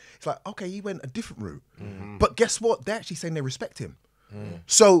somebody that it's like, okay, he went a different route. But guess what? They're actually saying they respect him.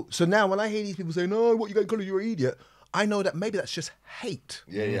 So now when I hear these people saying, "No, what you going to call you're an idiot," I know that maybe that's just hate.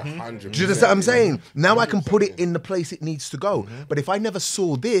 Yeah, 100%. Do you understand what I'm saying? Now I can put it in the place it needs to go. But if I never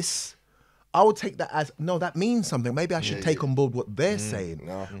saw this, I would take that as, no, that means something. Maybe I should take on board what they're saying.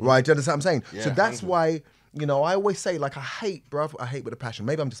 Right? Do you understand what I'm saying? Yeah, so that's 100%. Why, you know, I always say, like, I hate with a passion.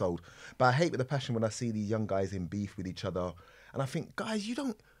 Maybe I'm just old, but I hate with a passion when I see these young guys in beef with each other. And I think, guys, you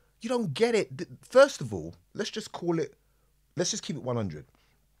don't get it. First of all, let's just keep it 100.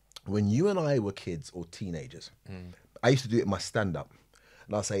 When you and I were kids or teenagers, I used to do it in my stand-up.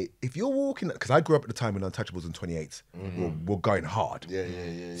 And I'll say, if you're walking, because I grew up at the time when Untouchables and 28s were going hard.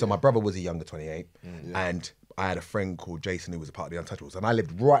 So my brother was a younger 28, and I had a friend called Jason who was a part of the Untouchables, and I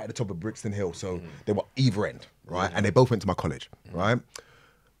lived right at the top of Brixton Hill, so they were either end, right? And they both went to my college, right?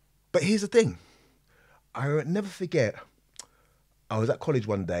 But here's the thing. I will never forget, I was at college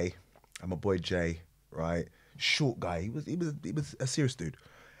one day, and my boy Jay, right? Short guy, he was a serious dude.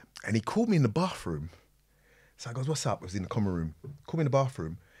 And he called me in the bathroom. So I goes, "What's up?" I was in the common room. Called me in the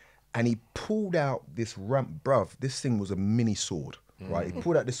bathroom, and he pulled out this bruv. This thing was a mini sword, right? He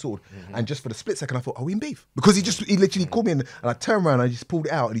pulled out this sword, and just for the split second, I thought, "Are we in beef?" Because he literally called me in, and I turned around, and I just pulled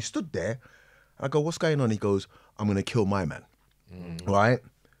it out, and he stood there. And I go, "What's going on?" He goes, "I'm gonna kill my man," right?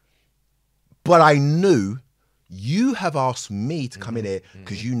 But I knew you have asked me to come in here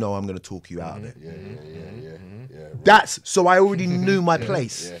because you know I'm gonna talk you out of it. That's so I already knew my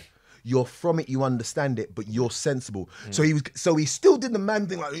place. You're from it, you understand it, but you're sensible. So he still did the man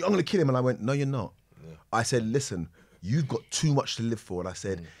thing, like, "I'm gonna kill him," and I went, "No, you're not." I said, "Listen, you've got too much to live for," and I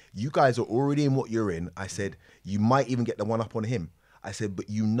said, "You guys are already in what you're in." I said, "You might even get the one up on him." I said, "But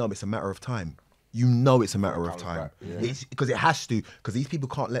you know it's a matter of time. You know it's a matter of time. Because it has to, because these people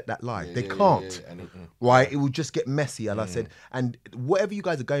can't let that lie. They can't, right? It will just get messy." And I said, and whatever you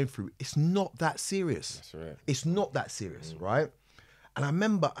guys are going through, it's not that serious. That's right. It's not that serious, right? And I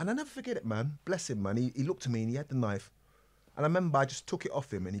remember, and I never forget it, man. Bless him, man. He looked at me and he had the knife. And I remember I just took it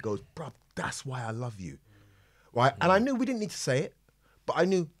off him and he goes, "Bruv, that's why I love you." Right? And I knew we didn't need to say it, but I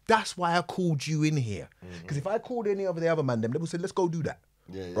knew that's why I called you in here. Because if I called any of the other man, they would say, "Let's go do that."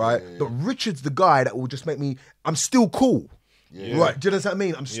 Right? But Richard's the guy that will just make me, I'm still cool. Right? Do you know what I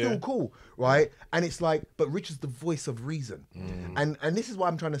mean? I'm still cool. Right? And it's like, but Richard's the voice of reason. And this is what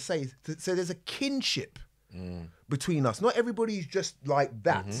I'm trying to say. So there's a kinship between us. Not everybody's just like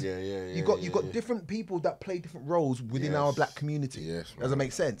that. You got different people that play different roles within our black community. Does that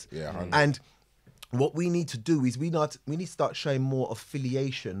make sense? And what we need to do is we need to start showing more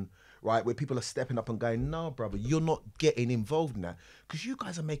affiliation, right? Where people are stepping up and going, "No, brother, you're not getting involved in that because you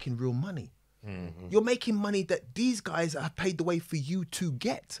guys are making real money. You're making money that these guys have paid the way for you to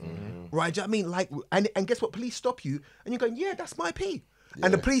get, right? Do you know what I mean? Like, and guess what? Police stop you, and you're going, "Yeah, that's my P."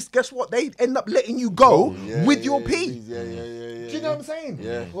 And the police, guess what? They end up letting you go with your P. Do you know what I'm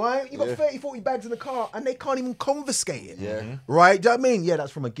saying? Right? You got 30, 40 bags in the car, and they can't even confiscate it. Right? Do you know what I mean? Yeah,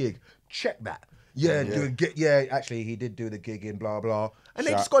 that's from a gig. Check that. Do a gig. Yeah, actually, he did do the gig in blah blah. And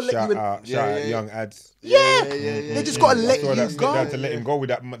they just got to let you in. Shout out young ads. They just got to let you go. They had to let him go with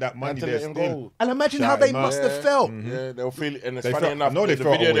that money there still. And imagine how they must have felt. Yeah, they'll feel it. And it's funny enough, the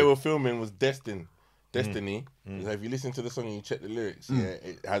video they were filming was Destiny. So if you listen to the song and you check the lyrics,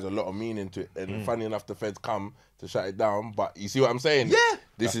 it has a lot of meaning to it. And funny enough, the feds come to shut it down. But you see what I'm saying? Yeah.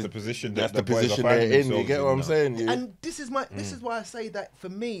 That's the position they're in. You get what I'm saying? And this is why I say that for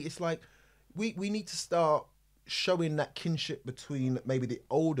me, it's like we need to start showing that kinship between maybe the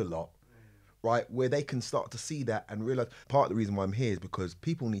older lot, right, where they can start to see that and realize. Part of the reason why I'm here is because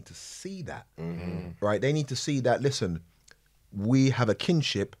people need to see that, right? They need to see that. Listen, we have a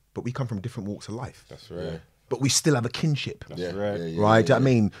kinship, but we come from different walks of life. That's right. But we still have a kinship. That's right. Right? Do you know what I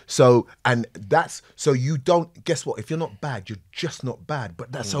mean? So, and that's, so you don't, guess what? If you're not bad, you're just not bad,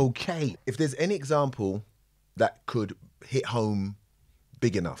 but that's okay. If there's any example that could hit home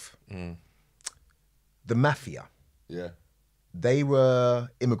big enough, the mafia. They were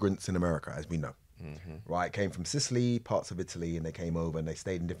immigrants in America, as we know. Right? Came from Sicily, parts of Italy, and they came over and they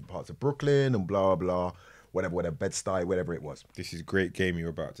stayed in different parts of Brooklyn and blah, blah. Whatever, Bed-Stuy, whatever it was. This is a great game you're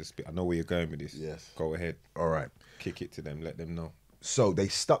about to spit. I know where you're going with this. Yes. Go ahead. All right. Kick it to them. Let them know. So they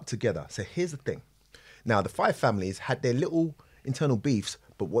stuck together. So here's the thing. Now, the 5 families had their little internal beefs,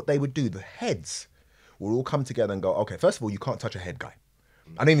 but what they would do, the heads would all come together and go, okay, first of all, you can't touch a head guy.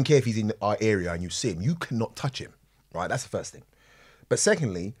 I don't even care if he's in our area and you see him. You cannot touch him. Right? That's the first thing. But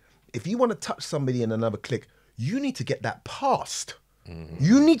secondly, if you want to touch somebody in another clique, you need to get that passed.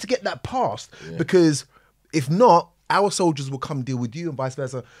 You need to get that passed because if not, our soldiers will come deal with you and vice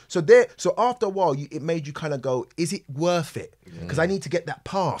versa. So after a while, it made you kind of go, is it worth it? Because I need to get that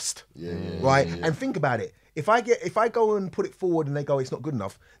passed, right? And think about it. If I go and put it forward and they go, it's not good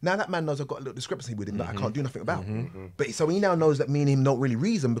enough, now that man knows I've got a little discrepancy with him that I can't do nothing about. But so he now knows that me and him don't really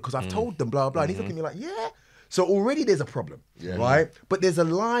reason because I've told them, blah, blah. And he's looking at me like, yeah. So already there's a problem, right? But there's a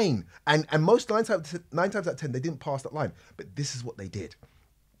line. And most 9 times out of 10, they didn't pass that line. But this is what they did.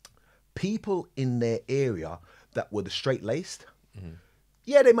 People in their area that were the straight-laced,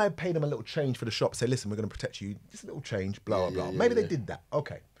 yeah, they might pay them a little change for the shop, say, listen, we're going to protect you, just a little change, blah, blah, blah. Maybe they did that,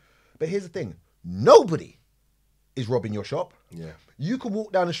 okay. But here's the thing, nobody is robbing your shop. Yeah. You can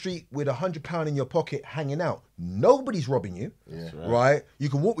walk down the street with £100 in your pocket hanging out. Nobody's robbing you, right? You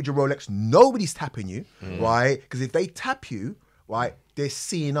can walk with your Rolex, nobody's tapping you, right? Because if they tap you, right, they're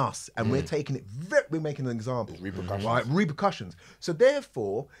seeing us and we're taking it, we're making an example. Repercussions. Right, repercussions. So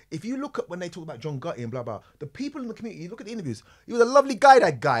therefore, if you look at when they talk about John Gotti and blah, blah, the people in the community, you look at the interviews, he was a lovely guy,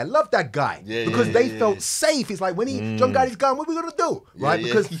 that guy. I love that guy. Because they felt safe. It's like when John Gotti's gone, what are we going to do? Right,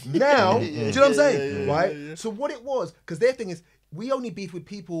 because now, do you know what I'm saying? Right? So what it was, because their thing is, we only beef with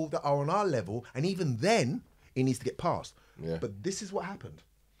people that are on our level, and even then, it needs to get passed. But this is what happened.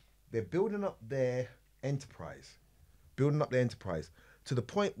 They're building up their enterprise to the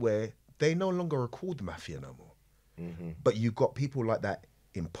point where they no longer are called the mafia no more. But you've got people like that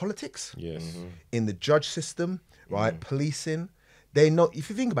in politics, in the judge system, right? Policing. They know, if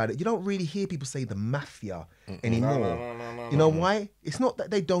you think about it, you don't really hear people say the mafia anymore. No, you know why? It's not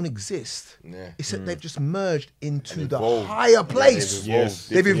that they don't exist. It's that they've just merged into the higher place.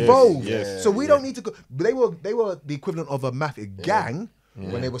 They've evolved. So we don't need to go. They were the equivalent of a mafia gang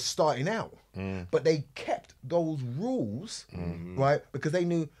when they were starting out. But they kept those rules, right? Because they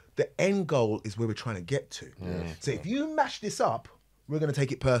knew the end goal is where we're trying to get to. So if you mash this up, we're going to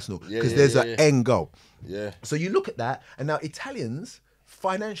take it personal because there's an end goal. So you look at that, and now Italians,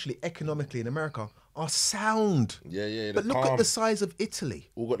 financially, economically in America, are sound. But look at the size of Italy.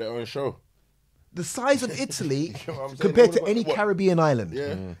 All got their own show. The size of Italy compared to any Caribbean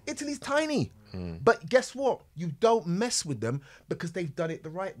island. Italy's tiny. But guess what? You don't mess with them because they've done it the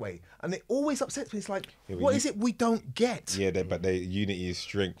right way. And it always upsets me. It's like, what is it we don't get? But their unity is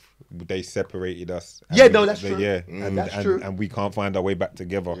strength. They separated us. That's true. That's true. And we can't find our way back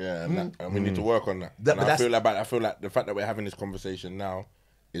together. And we need to work on that. I feel like the fact that we're having this conversation now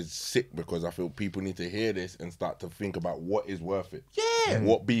is sick because I feel people need to hear this and start to think about what is worth it.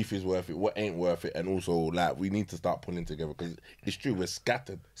 What beef is worth it, what ain't worth it, and also like we need to start pulling together because it's true, we're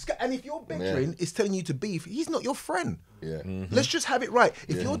scattered. And if your veteran is telling you to beef, he's not your friend. Let's just have it right.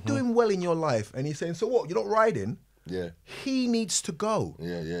 If you're doing well in your life and he's saying, so what, you're not riding? He needs to go.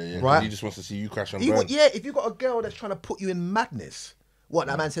 Right? He just wants to see you crash and burn. If you've got a girl that's trying to put you in madness,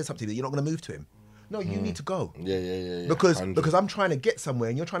 that man says something that you're not going to move to him. No, you need to go. Because I'm trying to get somewhere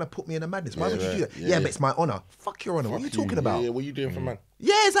and you're trying to put me in a madness. Why would you do that? But it's my honour. Fuck your honour. What are you talking about? What are you doing for man?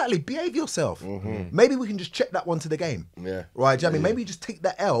 Yeah, exactly. Behave yourself. Maybe we can just check that one to the game. Right? Do you know what I mean? Maybe you just take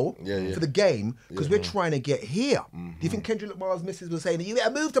that L for the game because we're trying to get here. Do you think Kendrick Lamar's missus was saying, you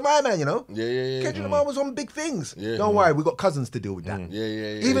better move to my man, you know? Kendrick Lamar was on big things. Don't worry, we've got cousins to deal with that.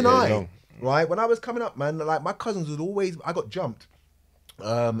 Even I, right? When I was coming up, man, like my cousins would always, I got jumped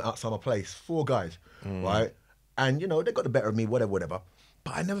outside my place, 4 guys, right? And, you know, they got the better of me, whatever.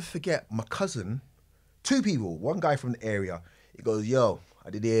 But I never forget my cousin, 2 people, one guy from the area, he goes, yo, I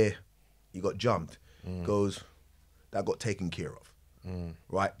did hear you got jumped. He goes, that got taken care of,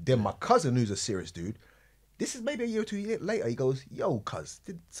 right? Then my cousin, who's a serious dude, this is maybe a year or 2 years later, he goes, yo, cuz,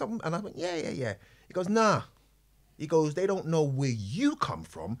 did something? And I went, yeah. He goes, nah. He goes, they don't know where you come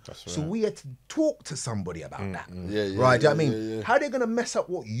from, so we had to talk to somebody about that. Right? Do you know what I mean? How are they going to mess up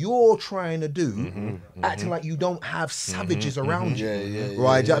what you're trying to do, acting like you don't have savages around you?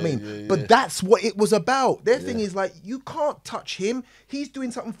 Right? Do you know what I mean? But that's what it was about. Their thing is like, you can't touch him. He's doing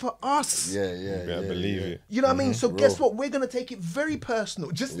something for us. You better believe it. You know what I mean? So guess what? We're going to take it very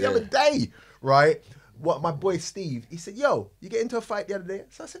personal. Just the other day, right? What my boy Steve, he said, yo, you get into a fight the other day?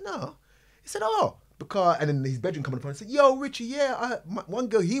 So I said, no. He said, oh. Because, and then his bedroom coming up and said, yo, Richie, one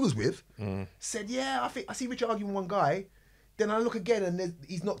girl he was with said, I see Richie arguing with one guy. Then I look again and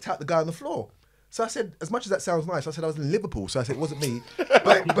he's knocked out the guy on the floor. So I said, as much as that sounds nice, I said I was in Liverpool. So I said, it wasn't me.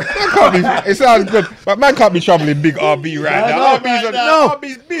 But it sounds good. But man can't be troubling big RB right now.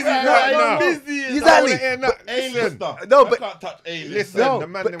 RB's busy right now. Exactly. I can't touch A-list. Listen, the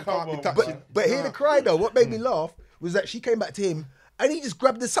man can't be touching. But hear the cry though. What made me laugh was that she came back to him and he just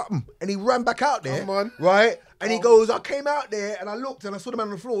grabbed the something and he ran back out there, right? And he goes, I came out there and I looked and I saw the man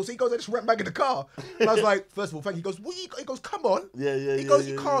on the floor. So he goes, I just went back in the car. And I was like, first of all, thank you. He goes, what you? He goes, come on. He goes,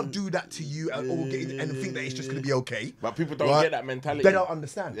 you can't do that to you and think that it's just going to be okay. But people don't get that mentality. They don't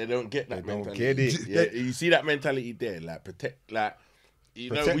understand. They don't get that mentality. Don't get it. Yeah, you see that mentality there, like protect, like.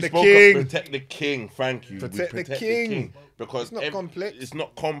 Protect we the spoke king. Of protect the king. Thank you. Protect the king. Because it's not complex. It's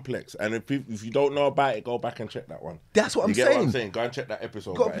not complex. And if you don't know about it, go back and check that one. That's what I'm saying. You get what I'm saying? Go and check that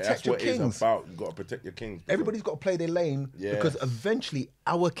episode. You got to protect your kings. It's about. You got to protect your kings. Everybody's got to play their lane because eventually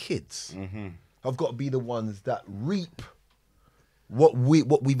our kids have got to be the ones that reap what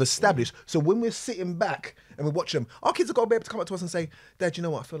we've established. So when we're sitting back and we watch them, our kids have got to be able to come up to us and say, Dad, you know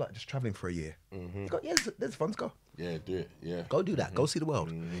what? I feel like just traveling for a year. Go, yeah, there's fun. Let's go. Yeah, do it. Yeah. Go do that. Go see the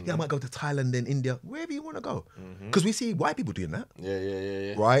world. Yeah, I might go to Thailand and India, wherever you want to go. Because we see white people doing that.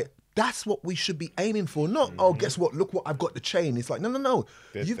 Yeah. Right? That's what we should be aiming for. Not, oh, guess what? Look what I've got the chain. It's like, no.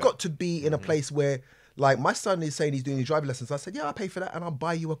 You've got to be in a place where, like, my son is saying he's doing his driving lessons. I said, yeah, I'll pay for that and I'll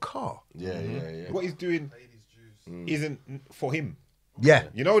buy you a car. Yeah. What he's doing isn't for him. Yeah.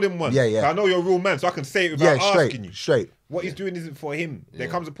 You know them ones? Yeah. I know you're a real man, so I can say it without asking you. Straight. What he's doing isn't for him. There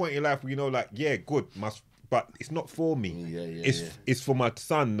comes a point in your life where you know, like, yeah, good, but it's not for me. It's for my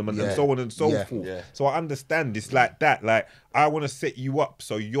son and so on and so forth. Yeah. So I understand it's like that. Like, I want to set you up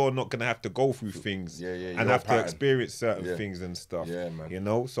so you're not going to have to go through things and have to experience certain things and stuff. Yeah, man. You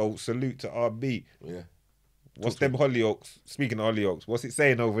know? So salute to RB. Yeah. What's them Hollyoaks? Speaking of Hollyoaks, what's it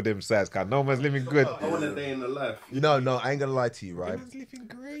saying over them sides? Cause no man's living good. I want a day in the life. You know, no, I ain't gonna lie to you, right? No man's living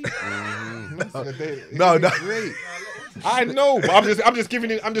great. No. Great. I know, but I'm just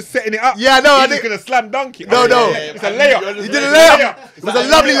giving it. I'm just setting it up. Yeah, no, I think gonna slam dunk it. No. It's a layup. He did a layup. It was a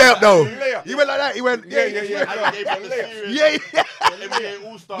lovely layup, though. He went like that. He went, yeah. NBA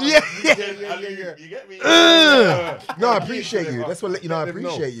All-Star. Yeah. You get me? No, I appreciate you. That's what I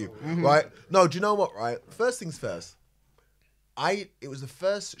appreciate you. Right? No, do you know what? Right? First things first. It was the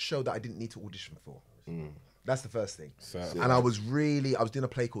first show that I didn't need to audition for. That's the first thing. And I was doing a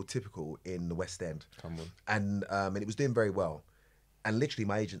play called Typical in the West End. Come on. And it was doing very well. And literally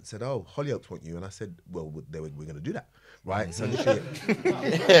my agent said, oh, Hollyoaks want you. And I said, well, we're going to do that. Right? So literally...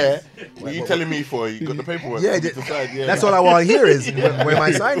 What are you telling me for? You got the paperwork? Yeah, that's all I want to hear is, when am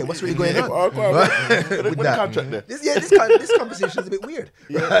I signing? What's really going on? With the contract there. This conversation is a bit weird.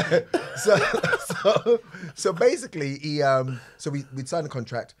 Yeah. So basically, we'd signed the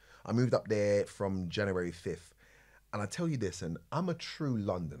contract. I moved up there from January 5th. And I tell you this, and I'm a true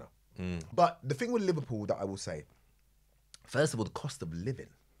Londoner. But the thing with Liverpool that I will say, first of all, the cost of living.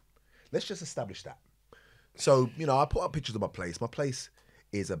 Let's just establish that. So, you know, I put up pictures of my place. My place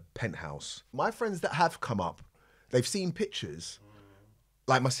is a penthouse. My friends that have come up, they've seen pictures.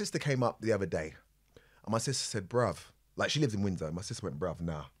 Like, my sister came up the other day, and my sister said, bruv, like, she lives in Windsor. My sister went, bruv,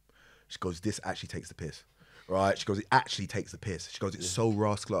 nah. She goes, this actually takes the piss. Right? She goes, it actually takes the piss. She goes, it's so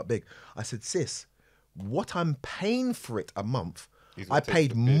rascal up big. I said, sis, what I'm paying for it a month, I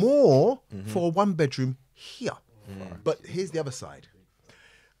paid more for a one-bedroom here. But here's the other side.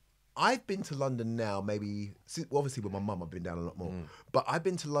 I've been to London now, maybe, obviously with my mum, I've been down a lot more. But I've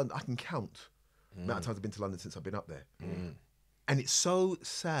been to London, I can count the amount of times I've been to London since I've been up there. And it's so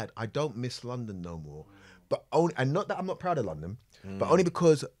sad. I don't miss London no more. But only, and not that I'm not proud of London, but only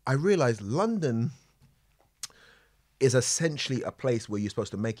because I realised London is essentially a place where you're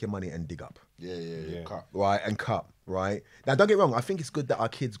supposed to make your money and dig up. Yeah. Cut. Right, and cut, right? Now, don't get me wrong. I think it's good that our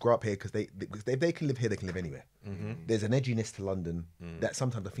kids grow up here because if they can live here, they can live anywhere. There's an edginess to London that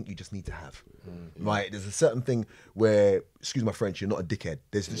sometimes I think you just need to have, right? There's a certain thing where, excuse my French, you're not a dickhead.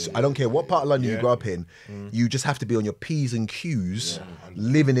 I don't care what part of London you grow up in, you just have to be on your P's and Q's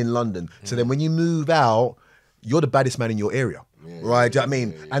living in London. So then when you move out, you're the baddest man in your area. Right, do you know what I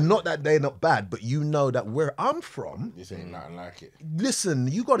mean? And not that they're not bad, but you know that where I'm from, this ain't nothing like it. Listen,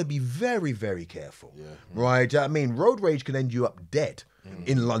 you got to be very, very careful. Right, do you know what I mean? Road rage can end you up dead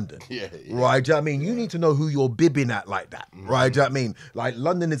in London. Right, do you know what I mean? You need to know who you're bibbing at like that. Right, do you know what I mean? Like,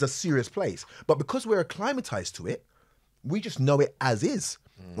 London is a serious place. But because we're acclimatized to it, we just know it as is.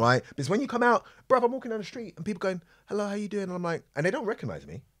 Right? Because when you come out, bruv, I'm walking down the street and people going, hello, how you doing? And I'm like, and they don't recognize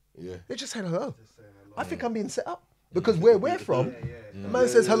me. They're just saying hello. I think I'm being set up. Because where we're from, the man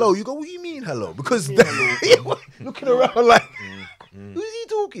says hello. You go, what do you mean hello? Because looking around like, who's he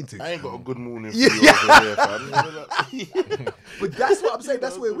talking to? I ain't got a good morning for you over here, fam. But that's what I'm saying.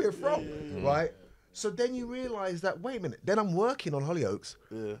 That's where we're from, right? So then you realise that, wait a minute. Then I'm working on Hollyoaks,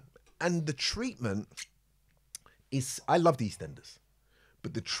 and the treatment is, I love the EastEnders,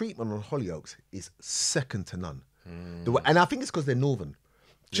 but the treatment on Hollyoaks is second to none. And I think it's because they're northern.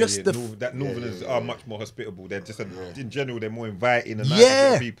 Just that Northerners are much more hospitable. They're just in general, they're more inviting and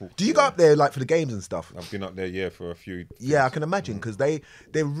nice people. Do you go up there like for the games and stuff? I've been up there, for a few. Yeah, I can imagine because they're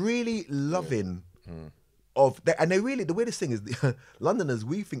really loving of that, and they really, the weirdest thing is Londoners,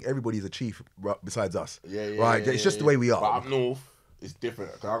 we think everybody's a chief besides us. Right? It's just the way we are. But up north, it's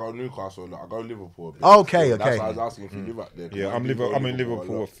different. Cause I go Newcastle, I go Liverpool. Okay. That's why I was asking if you live up there. Yeah, I'm in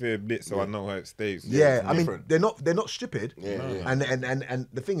Liverpool a fair bit, so I know how it stays. Yeah, I mean they're not stupid. And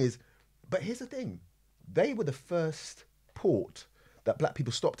the thing is, but here's the thing, they were the first port that black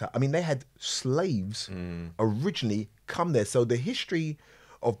people stopped at. I mean, they had slaves originally come there, so the history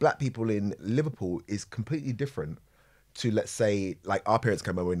of black people in Liverpool is completely different to, let's say, like our parents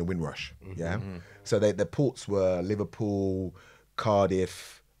came over in the Windrush. So the ports were Liverpool,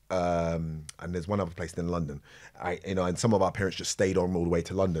 Cardiff, and there's one other place in London. And some of our parents just stayed on all the way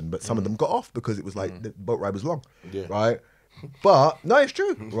to London, but some of them got off because it was like the boat ride was long, right? But no, it's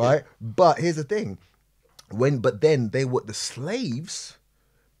true, right? But here's the thing: the slaves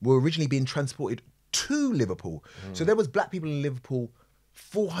were originally being transported to Liverpool, so there was black people in Liverpool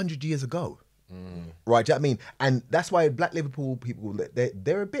 400 years ago. Right, do you know what I mean? And that's why black Liverpool people, they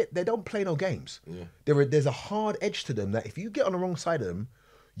don't play no games. There's a hard edge to them that if you get on the wrong side of them,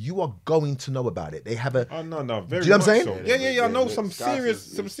 you are going to know about it. They have a... Oh, no, very do you know what I'm saying? So. Yeah, I know some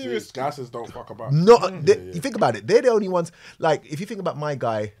serious... Gassers don't fuck about. You think about it, they're the only ones, like, if you think about my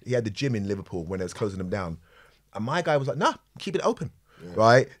guy, he had the gym in Liverpool when they was closing them down. And my guy was like, nah, keep it open.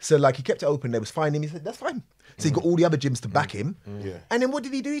 Right? So, like, he kept it open, they was finding him, he said, that's fine. So he got all the other gyms to back him. And then what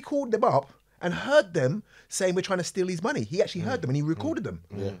did he do? He called them up and heard them saying we're trying to steal his money. He actually heard them and he recorded them.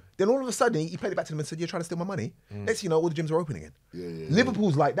 Then all of a sudden he played it back to them and said, you're trying to steal my money. Next thing you know, all the gyms are open again.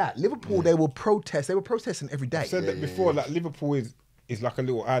 Liverpool's like that. Liverpool, they will protest. They were protesting every day. I've said that before, like Liverpool is like a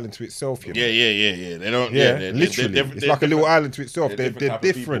little island to itself. You know? Yeah. They don't. Literally, it's like a little island to itself. They're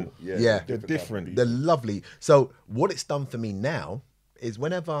different. They're different. They're lovely. So what it's done for me now is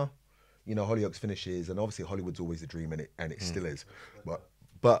whenever, Hollyoaks finishes, and obviously Hollywood's always a dream, and it still is.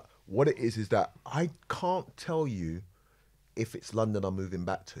 But what it is that I can't tell you if it's London I'm moving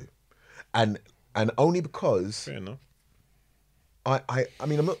back to, and only because fair enough. I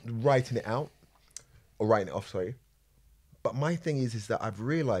mean I'm not writing it out or writing it off, sorry, but my thing is that I've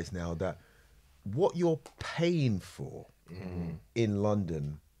realised now that what you're paying for in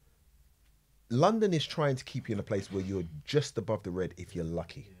London is trying to keep you in a place where you're just above the red if you're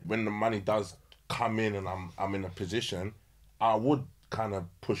lucky. When the money does come in and I'm in a position, I would kind of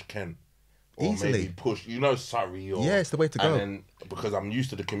push Kent. Or easily. Maybe push, Surrey. Or, it's the way to go. And then, because I'm used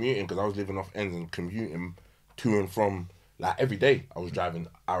to the commuting, because I was living off ends and commuting to and from, like every day I was driving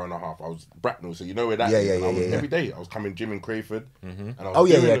hour and a half. I was Bracknell, so you know where that is. Every day I was coming gym in Crayford. And I was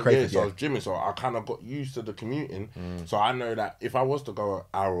Crayford, so I was gymming, so I kind of got used to the commuting. So I know that if I was to go an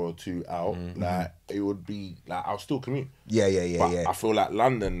hour or two out, like it would be like I'll still commute. But I feel like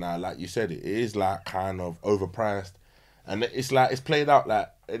London now, like you said, it is like kind of overpriced. And it's like, it's played out like,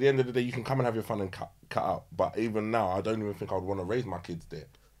 at the end of the day, you can come and have your fun and cut out. But even now, I don't even think I would want to raise my kids there.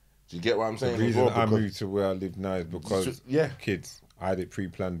 Do you get what I'm saying? The reason I moved to where I live now is because kids, I had it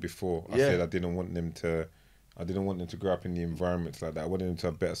pre-planned before. I said I didn't want them to grow up in the environments like that. I wanted them to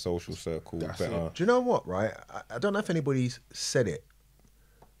have a better social circle. Do you know what, right? I don't know if anybody's said it,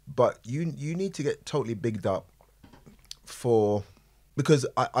 but you need to get totally bigged up because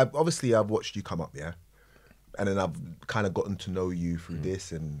I've watched you come up, and then I've kind of gotten to know you through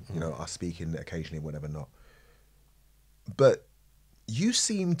this and, us speaking occasionally, whatever not. But you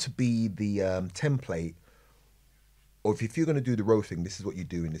seem to be the template of if you're going to do the road thing, this is what you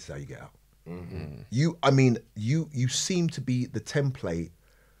do and this is how you get out. You seem to be the template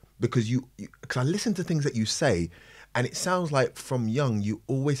because because I listen to things that you say and it sounds like from young you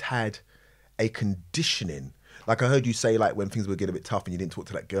always had a conditioning. Like I heard you say, like when things were getting a bit tough and you didn't talk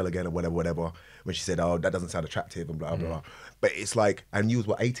to that girl again or whatever, when she said, "Oh, that doesn't sound attractive," and blah blah. But it's like, and you was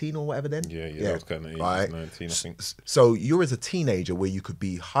what, 18 or whatever then? Yeah, that was kind of 18, right? 19, I think. So you're as a teenager where you could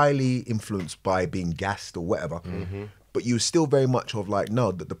be highly influenced by being gassed or whatever, but you're still very much of like,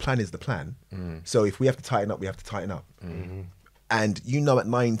 no, the plan is the plan. So if we have to tighten up, we have to tighten up. And at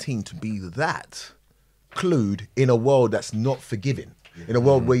 19 to be that clued in a world that's not forgiving. In a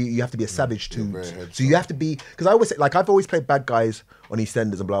world where you have to be a savage so you have to be, because I always say, like I've always played bad guys on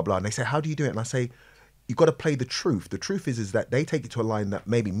EastEnders and blah blah, and they say, how do you do it? And I say, you got to play the truth. The truth is that they take it to a line that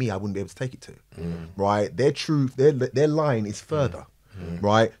maybe me I wouldn't be able to take it to, right? Their truth, their line is further,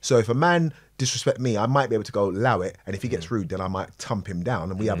 right? So if a man disrespect me, I might be able to go allow it, and if he gets rude, then I might thump him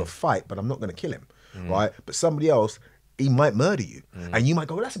down and we have a fight, but I'm not going to kill him, right? But somebody else, he might murder you. And you might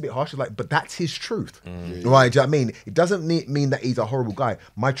go, well, that's a bit harsh. Like, but that's his truth. Right? Do you know what I mean? It doesn't mean that he's a horrible guy.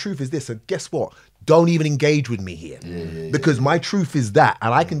 My truth is this. And guess what? Don't even engage with me here. Because my truth is that.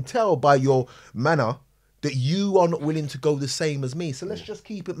 And I can tell by your manner that you are not willing to go the same as me. So let's just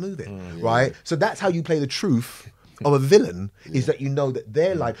keep it moving. Right? So that's how you play the truth of a villain, is that you know that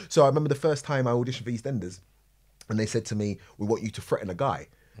they're like. So I remember the first time I auditioned for EastEnders, and they said to me, we want you to threaten a guy.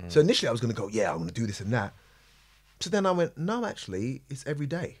 So initially I was going to go, yeah, I'm going to do this and that. So then I went, no, actually, it's every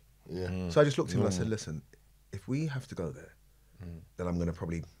day. So I just looked at him and I said, listen, if we have to go there, then I'm going to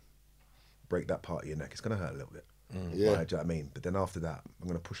probably break that part of your neck. It's going to hurt a little bit. Right, do you know what I mean? But then after that, I'm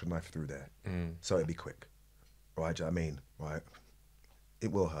going to push a knife through there. So it'll be quick. Right, do you know what I mean? Right?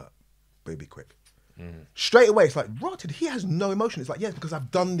 It will hurt, but it'll be quick. Straight away, it's like, rotted. He has no emotion. It's like, yes, because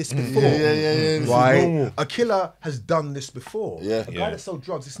I've done this before. Right? A killer has done this before. A guy that sold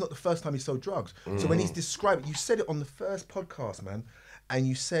drugs, it's not the first time he sold drugs. So when he's described, you said it on the first podcast, man, and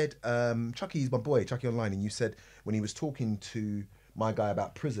you said, Chucky's my boy, Chucky Online, and you said when he was talking to my guy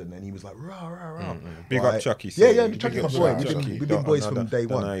about prison, and he was like, rah, rah, rah. Big up Chucky. Yeah, Chucky's my boy. We've been boys from day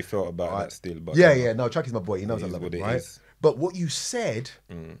one. I don't know how he felt about that still. But no, Chucky's my boy. He knows I love him, right? But what you said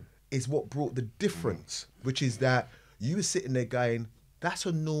is what brought the difference, which is that you were sitting there going, that's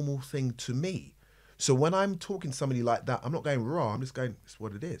a normal thing to me. So when I'm talking to somebody like that, I'm not going raw, I'm just going, it's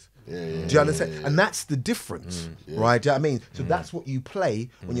what it is. Do you understand? And that's the difference, right? Do you know what I mean? So that's what you play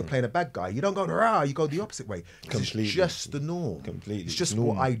when you're playing a bad guy. You don't go rah, you go the opposite way. It's just the norm. Completely. It's just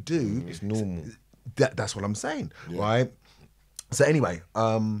what I do. It's normal. That's what I'm saying, right? So anyway,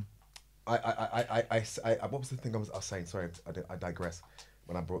 what was the thing I was saying? Sorry, I digress.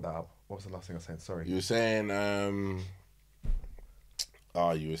 When I brought that up, what was the last thing I was saying? Sorry. You were saying, you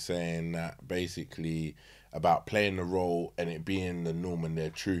were saying that basically about playing the role and it being the norm and their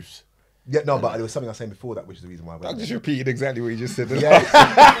truths. Yeah, no, but there was something I was saying before that, which is the reason why I went. I just repeated exactly what you just said. No,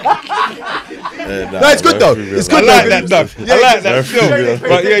 it's good though. It's good. I like that, Doug. I like that still.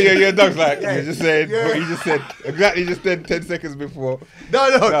 But yeah, Doug's like, you just said what you just said. Exactly, just said 10 seconds before. No,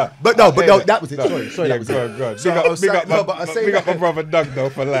 that was it. Sorry, that was it. Go on. Big up my brother Doug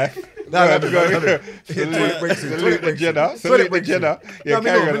though for life. No. Salute the Jenna. Yeah,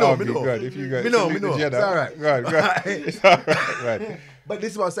 carry on. Good. If you go, salute the Jenna. It's all right. Right. It's all right. But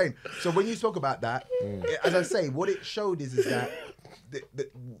this is what I'm saying. So when you talk about that, as I say, what it showed is that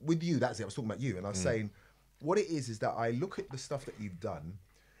with you, that's it. I was talking about you, and I was saying what it is that I look at the stuff that you've done,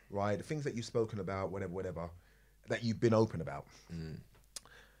 right? The things that you've spoken about, whatever, that you've been open about,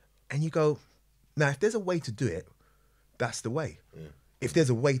 and you go, now if there's a way to do it, that's the way. If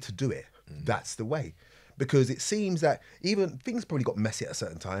there's a way to do it, that's the way. Because it seems that even things probably got messy at a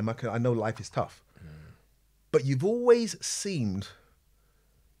certain time. I know life is tough. But you've always seemed,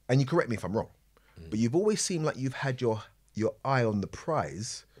 and you correct me if I'm wrong, but you've always seemed like you've had your eye on the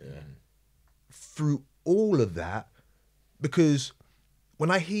prize through all of that. Because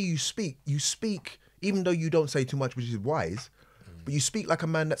when I hear you speak, even though you don't say too much, which is wise, but you speak like a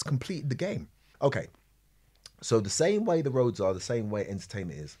man that's completed the game. Okay. So the same way the roads are, the same way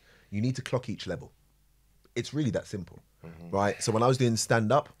entertainment is, you need to clock each level. It's really that simple, right? So when I was doing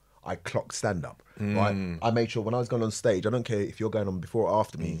stand-up, I clocked stand-up, right? I made sure when I was going on stage, I don't care if you're going on before or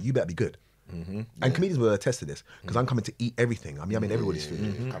after me, you better be good. And comedians will attest to this, because I'm coming to eat everything. I'm yamming everybody's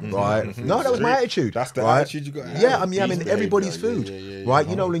food, right? No, that was my attitude. That's the right? attitude you got. Yeah, I'm yamming everybody's food, right?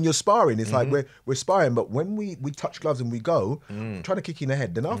 You know, when you're sparring, it's like we're sparring, but when we touch gloves and we go, I'm trying to kick you in the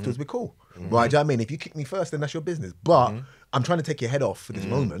head, then afterwards we're cool, right? Do you know what I mean? If you kick me first, then that's your business. But I'm trying to take your head off for this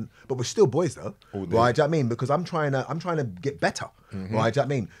moment, but we're still boys though, right? Do you know what I mean? Because I'm trying to get better, right? Do you know what I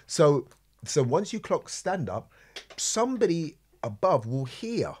mean? So once you clock stand up, somebody above will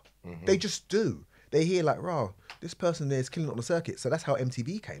hear. They just do. They hear like, "Rah, this person there is killing it on the circuit." So that's how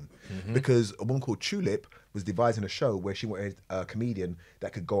MTV came, because a woman called Tulip was devising a show where she wanted a comedian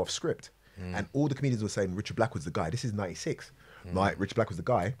that could go off script, and all the comedians were saying Richard Blackwood's the guy. This is '96, right? Richard Blackwood's the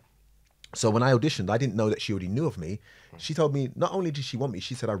guy. So when I auditioned, I didn't know that she already knew of me. She told me not only did she want me,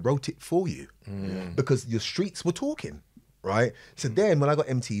 she said I wrote it for you because your streets were talking, right? So then when I got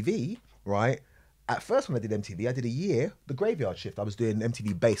MTV, right? At first, when I did MTV, I did a year, the graveyard shift. I was doing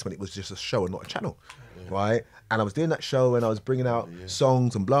MTV Base when it was just a show and not a channel, right? And I was doing that show and I was bringing out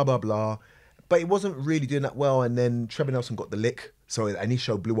songs and blah, blah, blah. But it wasn't really doing that well. And then Trevor Nelson got the lick. And his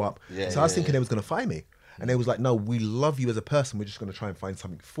show blew up. So I was thinking they was going to fire me. And they was like, no, we love you as a person. We're just going to try and find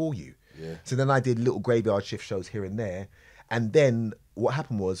something for you. So then I did little graveyard shift shows here and there. And then what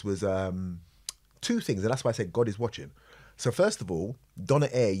happened was two things. And that's why I said God is watching. So first of all, Donna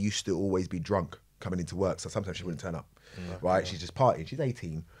Air used to always be drunk coming into work, so sometimes she wouldn't turn up, right? She's just partying. She's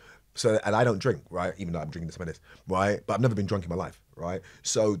 18. So, and I don't drink, right? Even though I'm drinking this, right? But I've never been drunk in my life, right?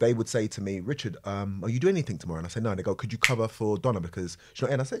 So they would say to me, Richard, are you doing anything tomorrow? And I say, no. And they go, could you cover for Donna because she's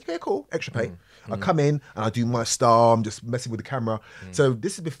not in? I said, yeah, cool, extra pay. I come in and I do my star. I'm just messing with the camera. So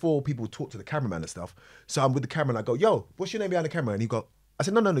this is before people would talk to the cameraman and stuff. So I'm with the camera and I go, yo, what's your name behind the camera? And he go, I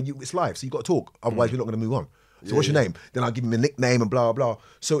said, no, it's live, so you got to talk. Otherwise, we're not going to move on. So what's your name? Then I'll give him a nickname and blah, blah.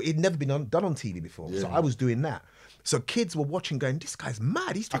 So it'd never been done on TV before. So I was doing that. So kids were watching going, this guy's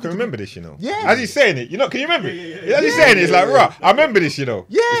mad. I can remember this, you know. Yeah. As he's saying it, you know, can you remember it? As he's saying it, it's like, right, I remember this, you know.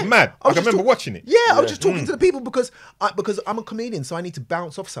 Yeah. It's mad. I can remember watching it. Yeah, I was just talking to the people because I'm a comedian, so I need to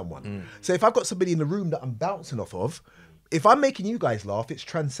bounce off someone. So if I've got somebody in the room that I'm bouncing off of, if I'm making you guys laugh, it's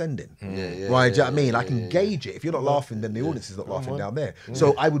transcending. Right, do you know what I mean? I can gauge it. If you're not laughing, then the audience is not laughing down there.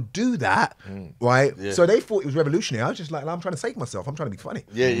 So I would do that, right? So they thought it was revolutionary. I was just like, I'm trying to save myself. I'm trying to be funny.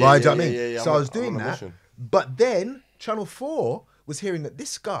 Right, do you know what I mean? So I was doing that. But then Channel 4 was hearing that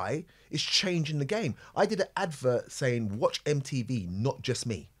this guy is changing the game. I did an advert saying, watch MTV, not just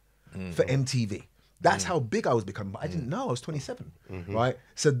me, for MTV. That's how big I was becoming. But I didn't know. I was 27, right?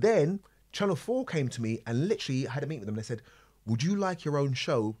 So then Channel 4 came to me and literally had a meeting with them. And they said, would you like your own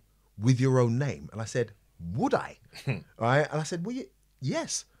show with your own name? And I said, would I? Right? And I said, well,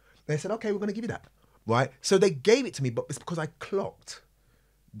 yes. And they said, okay, we're going to give you that. Right? So they gave it to me, but it's because I clocked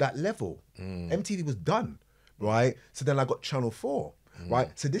that level. MTV was done. Right? So then I got Channel 4.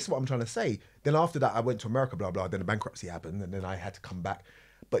 Right? So this is what I'm trying to say. Then after that, I went to America, blah, blah. Then the bankruptcy happened and then I had to come back.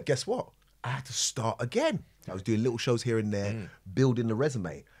 But guess what? I had to start again. I was doing little shows here and there, building the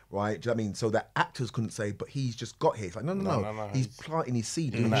resume. Right? Do you know what I mean? So that actors couldn't say, but he's just got here. It's like, no. He's planting his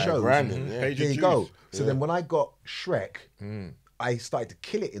seed, doing shows. There you go. So then when I got Shrek, I started to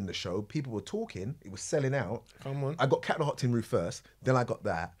kill it in the show. People were talking. It was selling out. Come on. I got Cat in the Hot Tin Roof first. Then I got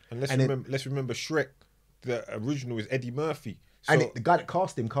that. And let's remember Shrek, the original is Eddie Murphy. So, and the guy that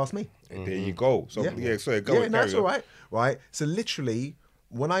cast him cast me. There you go. So sorry, go. Yeah, no, that's all right. Right. So literally,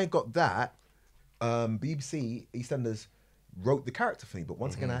 when I got that, BBC EastEnders wrote the character for me, but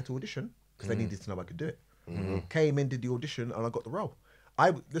once again I had to audition because they needed to know I could do it. Came in, did the audition, and I got the role.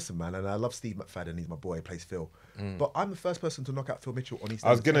 Listen, man, and I love Steve McFadden. He's my boy. He plays Phil. But I'm the first person to knock out Phil Mitchell on EastEnders.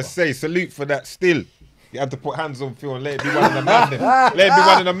 I was gonna say salute for that. Still, you had to put hands on Phil and let it be one of the man them. Let it be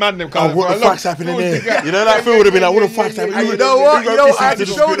one of the man them. Oh, what the fuck's happening there? You know that Phil would have been like, what the fuck's happening? And you know what? I had to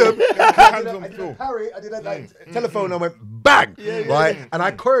show them. I did a telephone and I went bang, right? And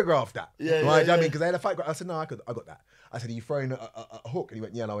I choreographed that, right? I mean, because they had a fight. I said, no, I got that. I said, are you throwing a hook? And he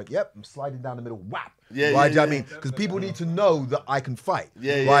went, yeah. And I went, yep. I'm sliding down the middle, whap. Right? I mean, because people need to know that I can fight.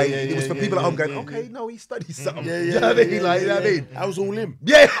 Right? It was for people at home going, okay, no, he studied something. You know what I mean? Like, you know what I mean? I was all in.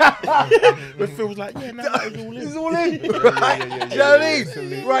 Yeah. But Phil was like, yeah, no, I was all in. He's all in. Right? You know what I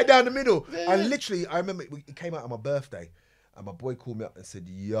mean? Right down the middle. And literally, I remember it came out on my birthday. And my boy called me up and said,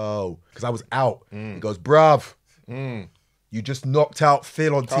 yo, because I was out. He goes, bruv. You just knocked out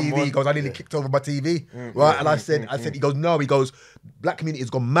Phil on TV. He goes, I nearly kicked over my TV. Right? And I said, he goes, no. He goes, black community has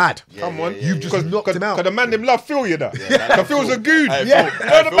gone mad. Come on. You've just knocked him out. Because the man them love Phil, you know. Phil's a goon.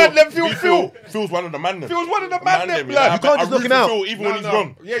 The man them Phil. Phil's one of the man them. Phil's one of the man them. You can't just knock him out. Phil, even when he's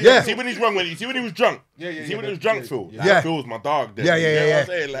wrong. Yeah. See when he's wrong, see when he was drunk. See when he was drunk, Phil. Phil's my dog.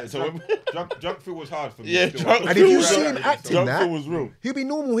 Drunk Phil was hard for me. Yeah, and if you see him acting that, was real. He'll be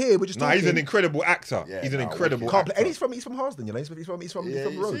normal here. We're just talking. He's an incredible actor. He's an incredible actor. And he's from Harsden, you know. He's from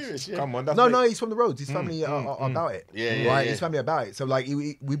the Roads. Come on. No, he's from the Roads. His family are about it. Right, his family about it. So like,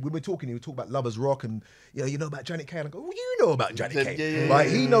 we were talking. He would talk about Lovers Rock and you know about Janet Kay. And I go, well, you know about Janet Kay. Right,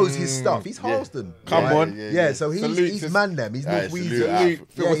 he knows his stuff. He's Harsden. Come on. Yeah, so he's man them. He's North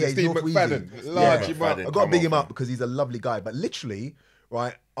Weezy. Steve McFadden. I got to big him up because he's a lovely guy. But literally,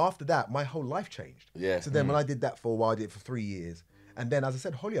 right after that, my whole life changed. So then when I did that for a while, I did it for 3 years, and then as I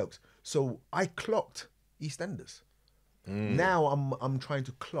said, Hollyoaks. So I clocked EastEnders. Now I'm trying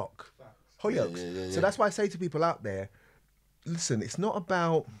to clock Hollyoaks. So that's why I say to people out there, listen, it's not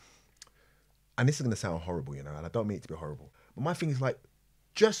about, and this is going to sound horrible, you know, and I don't mean it to be horrible, but my thing is like,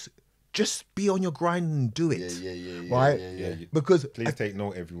 just be on your grind and do it. Right? Because please take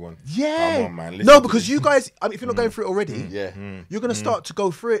note, everyone. Yeah. Come on, man. No, because you guys, I mean, if you're not going through it already, you're going to start to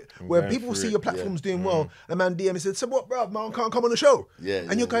go through it where people will see your platforms doing well. And man DM and said, so what, bro, man can't come on the show.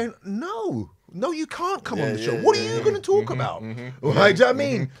 And you're going, no, you can't come on the show. What are you going to talk about? Right? Do you know what I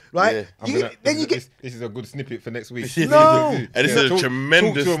mean? Right? Then you get. This is a good snippet for next week. No. And this is a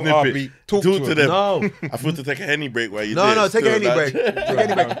tremendous snippet. Talk to them. No. I thought to take a Henny break while you No, take a Henny break. Take a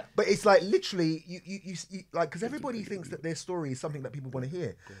Henny break. But it's like literally, you like, because everybody thinks that their story is something that people want to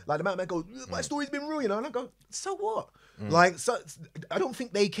hear. Like the man goes, my story's been ruined, and I go, so what? Like, so I don't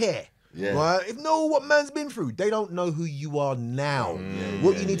think they care. Right? If know what man's been through, they don't know who you are now.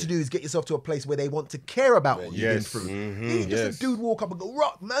 What you need to do is get yourself to a place where they want to care about what you've been through. You just a dude walk up and go,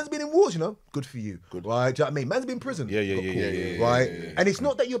 "Rock, man's been in wars, you know. Good for you." Right? Do you know what I mean? Man's been in prison. Right? And it's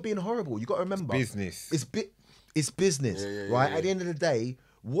not that you're being horrible. You got to remember, it's business. It's business, right? At the end of the day,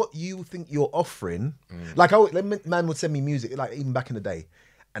 what you think you're offering, like man would send me music, like even back in the day,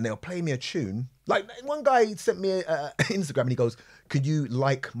 and they'll play me a tune. Like one guy sent me a Instagram and he goes, "Could you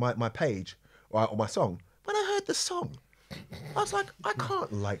like my page or my song?" When I heard the song, I was like, I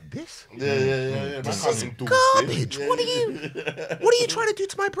can't like this. This is garbage. What are you trying to do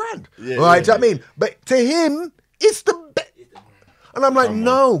to my brand? Right? Do you know what I mean? But to him, it's the best. And I'm like,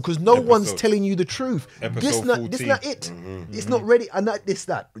 no, because no one's telling you the truth. This not it. It's not ready. And that, this,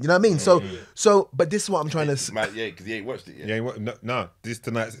 that. You know what I mean? So, but this is what I'm trying to say. Yeah, because he ain't watched it yet. No, this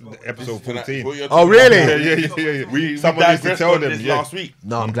tonight's episode 14. Oh, really? Yeah. Someone used to tell them last week.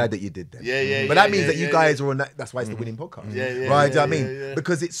 No, I'm glad that you did that. Yeah. But that means that you guys are on that. That's why it's the winning podcast. Right? Do you know what I mean? Yeah.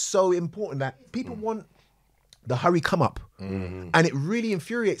 Because it's so important that people want the hurry come up. And it really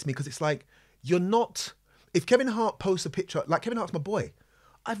infuriates me because it's like, you're not... If Kevin Hart posts a picture, like Kevin Hart's my boy,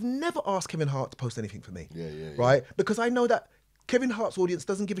 I've never asked Kevin Hart to post anything for me. Right? Because I know that Kevin Hart's audience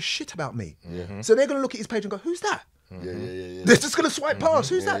doesn't give a shit about me. So they're going to look at his page and go, "Who's that?" They're just going to swipe past.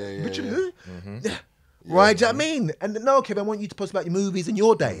 Who's that? Richard who? Yeah. Right, do you know what I mean? And no, Kevin, I want you to post about your movies and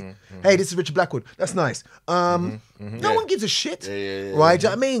your day. Hey, this is Richard Blackwood. That's nice. No one gives a shit. Right, do you know what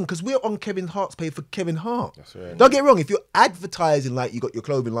I mean? Because we're on Kevin Hart's page for Kevin Hart. That's right. Don't get me wrong, if you're advertising like you got your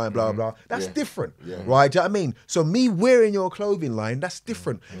clothing line, blah, blah, that's different. Right, do you know what I mean? So me wearing your clothing line, that's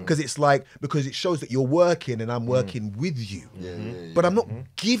different. Because it's like, because it shows that you're working and I'm working with you. But I'm not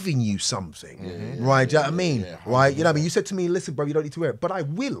giving you something. Right, do you know what I mean? Right, you know what I mean? You said to me, "Listen, bro, you don't need to wear it." But I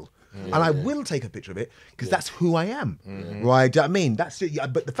will. And I will take a picture of it because that's who I am, right? Do you know what I mean? That's it.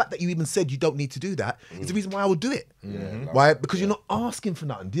 But the fact that you even said you don't need to do that is the reason why I will do it, right? Because you're not asking for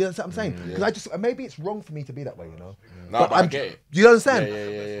nothing. Do you understand what I'm saying? Because I just maybe it's wrong for me to be that way, you know. No, but I get it. Do you understand?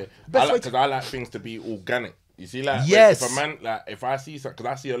 Yeah. Because I like things to be organic. You see, like yes. If a man, like if I see something, because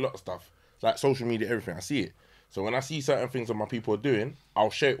I see a lot of stuff, like social media, everything, I see it. So when I see certain things that my people are doing, I'll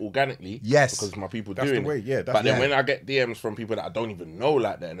share it organically. Yes. Because my people That's doing the way, it. yeah. But then when I get DMs from people that I don't even know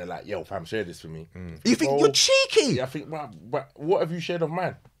like that, and they're like, "Yo, fam, share this for me." You think you're cheeky? Yeah, I think, but what have you shared of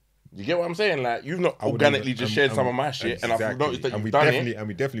mine? You get what I'm saying? Like, you've not organically just shared some of my shit, and I've noticed that you've done it. And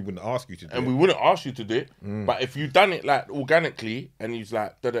we definitely wouldn't ask you to do it. And we wouldn't ask you to do it. But if you've done it like organically, and he's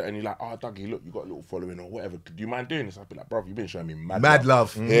like, and you're like, "Oh, Dougie, look, you got a little following or whatever. Do you mind doing this?" I'd be like, "Bro, you've been showing me mad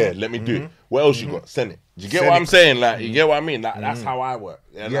love. Yeah, let me do it. What else you got? Send it." Do you get what I'm saying? Like, you get what I mean? Like, that's how I work.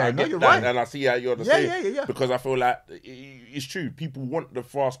 And I get you're that, right. and I see how you're the same. Yeah. Because I feel like it's true. People want the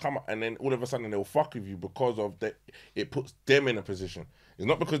fast come up, and then all of a sudden they'll fuck with you because of that. It puts them in a position. It's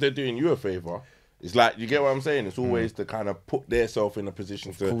not because they're doing you a favor. It's like, you get what I'm saying? It's always to kind of put themselves in a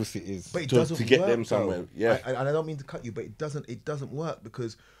position to, of course it is. But it doesn't to get work, them somewhere. though. Yeah. And I don't mean to cut you, but it doesn't work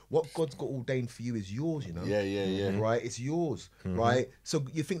because what God's got ordained for you is yours, you know? Yeah. Right? It's yours, right? So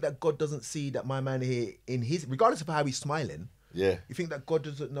you think that God doesn't see that my man here, in his, regardless of how he's smiling, you think that God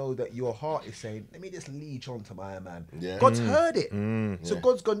doesn't know that your heart is saying, "Let me just leech onto my man." God's heard it. So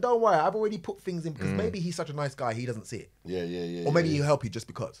God's gone, "Don't worry, I've already put things in," because maybe he's such a nice guy, he doesn't see it. Yeah. Or maybe he'll help you just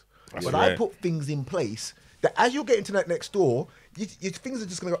because. That's but right. I put things in place that as you're getting to that next door, your things are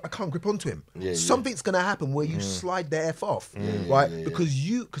just going to go, "I can't grip onto him." Something's going to happen where you slide the F off, right? Because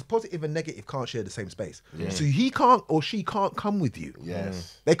positive and negative can't share the same space. So he can't or she can't come with you.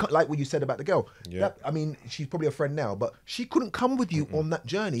 They can't, like what you said about the girl. That, I mean, she's probably a friend now, but she couldn't come with you on that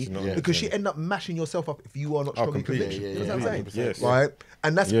journey because she ended up mashing yourself up if you are not strongly convinced. You know what I'm saying? Right?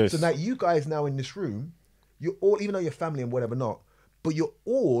 And that's so now you guys now in this room, you're all, even though you're family and whatever not, but you're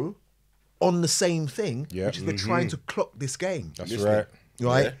all on the same thing, which is we're trying to clock this game. That's right.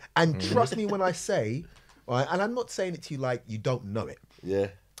 Right? Yeah. And trust me when I say, right, and I'm not saying it to you like you don't know it.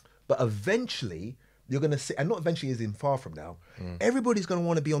 But eventually, you're going to see, and not eventually as in far from now, everybody's going to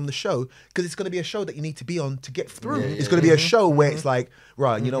want to be on the show because it's going to be a show that you need to be on to get through. It's going to be a show where it's like,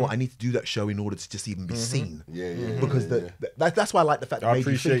 right, you know what, I need to do that show in order to just even be seen. Because that's why I like the fact that I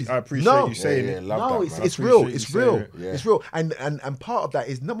appreciate you saying it. No, it's real. It's real. It's real. And part of that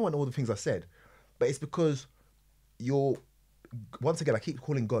is, number one, all the things I said, but it's because you're, once again, I keep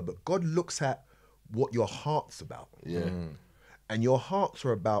calling God, but God looks at what your heart's about. And your hearts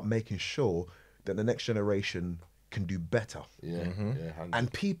are about making sure that the next generation can do better.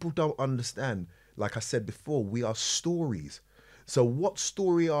 And people don't understand, like I said before, we are stories. So what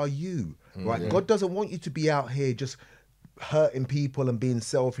story are you? Right? God doesn't want you to be out here just hurting people and being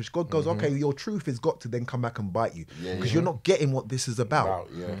selfish, God goes, okay, your truth has got to then come back and bite you because you're not getting what this is about.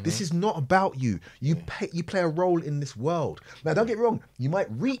 This is not about you. You play a role in this world. Now, don't get me wrong. You might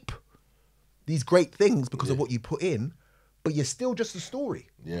reap these great things because of what you put in, but you're still just a story.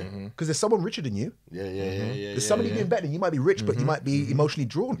 Yeah. Because there's someone richer than you. There's somebody doing better than you. You might be rich, but you might be emotionally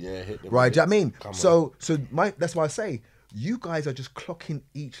drawn. Right? Do you know what I mean? That's why I say, you guys are just clocking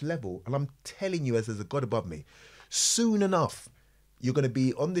each level. And I'm telling you, as there's a God above me, soon enough, you're going to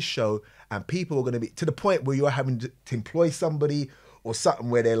be on this show and people are going to be to the point where you're having to employ somebody or something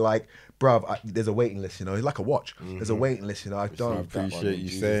where they're like, bruv, there's a waiting list, you know. It's like a watch. There's a waiting list, you know. I don't appreciate you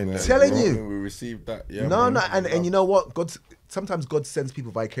saying that. Telling you. We received that. Yeah, no, and you know what? Sometimes God sends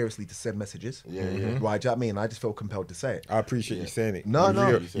people vicariously to send messages. Yeah. Right, do you know what I mean? I just feel compelled to say it. I appreciate you saying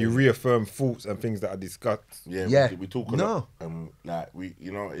it. You reaffirm thoughts and things that are discussed. We talk a lot. Like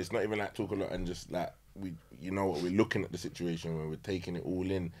it's not even like talk a lot and just like we're looking at the situation where we're taking it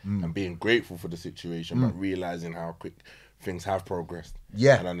all in and being grateful for the situation, but realizing how quick things have progressed.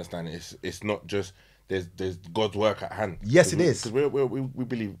 And understand it's not just there's God's work at hand. Yes, it is. Because we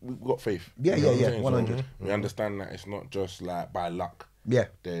believe we've got faith. Yeah, 100. We understand that it's not just like by luck. Yeah,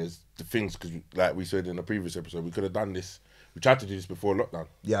 there's the things because like we said in the previous episode, we could have done this. We tried to do this before lockdown.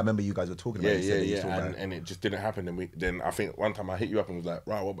 Yeah, I remember you guys were talking about it. And it just didn't happen. And then I think one time I hit you up and was like,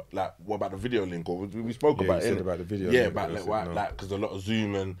 right, what about the video link? Or we spoke about it. About the video. Yeah, about because a lot of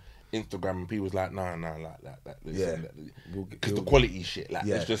Zoom and Instagram and people was like, no, because the quality shit,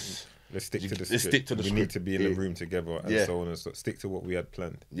 it's just let's stick to the script. We need to be in the room together and so on and so. Stick to what we had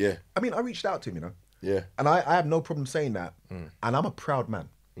planned. Yeah, I mean, I reached out to him, you know. Yeah, and I have no problem saying that. And I'm a proud man.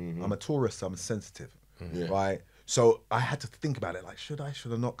 I'm a Taurus. I'm sensitive. Right. So I had to think about it, like, should I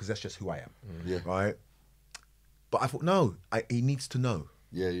not? Because that's just who I am, right? But I thought, no, he needs to know.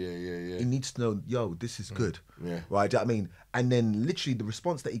 Yeah. He needs to know, yo, this is good, right? Do you know what I mean? And then literally the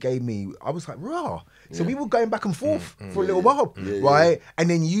response that he gave me, I was like, rah. So we were going back and forth for a little while, right? And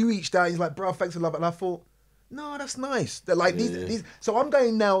then you reached out, he's like, bro, thanks a lot. And I thought, no, that's nice. They're like these. So I'm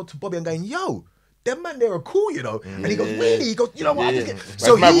going now to Bobby, I'm going, yo, them man, they are cool, you know. And he goes, really? He goes, you know what?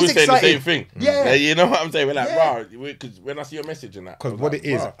 So he's excited. Saying the same thing. Yeah. You know what I'm saying? We're like, wow, because when I see your message and that. Because what it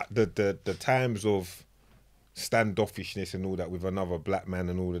is, the times of standoffishness and all that with another black man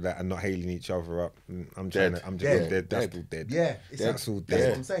and all of that and not hailing each other up, dead. That's all dead. Yeah, that's all dead. That's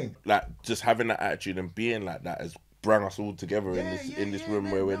what I'm saying. Like, just having that attitude and being like that has brought us all together in this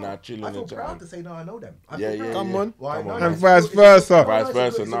room where we're now chilling. I feel proud to say, no, I know them. Come on. And vice versa.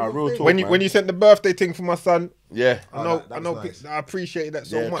 Nah, real talk. When you sent the birthday thing for my son, I know. Nice. I appreciate that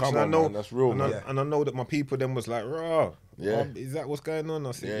so much. And I know that's real, man. And I know that my people then was like, raw. Is that what's going on?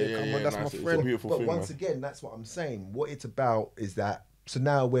 I said, come on, that's my friend. But once again, that's what I'm saying. What it's about is that. So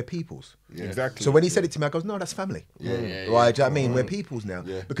now we're peoples. Exactly. So when he said it to me, I goes, no, that's family. Right? Do you know what I mean? We're peoples now.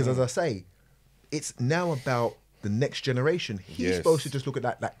 Because as I say, it's now about the next generation. He's supposed to just look at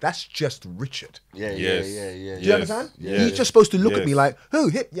that. Like, that's just Richard. Do you understand? He's just supposed to look at me like, who?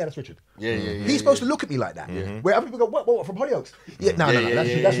 Hip? Yeah, that's Richard. He's supposed to look at me like that. Where other people go, what from Hollyoaks? No,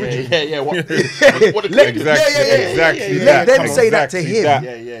 that's Richard. Exactly. Let them say that to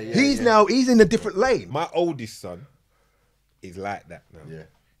him. He's in a different lane. My oldest son is like that now.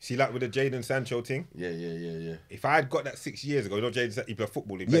 See, like with the Jadon Sancho thing. If I had got that 6 years ago, you know, Jadon, he played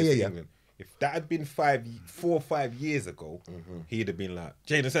football. He played for England. If that had been 4 or 5 years ago, he'd have been like,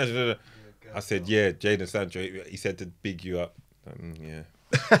 Jadon Sancho. I said, Jadon Sancho. He said to big you up.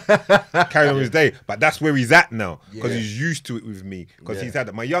 Carry on his day. But that's where he's at now because he's used to it with me. Because he's had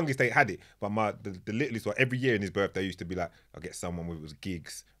it. My youngest ain't had it, but the littlest one, every year in his birthday, used to be like, I'll get someone with his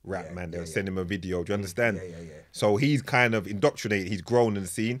gigs, rap man, they'll send him a video. Do you understand? So he's kind of indoctrinated. He's grown in the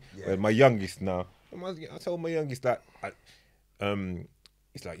scene. Whereas my youngest now, I told my youngest that,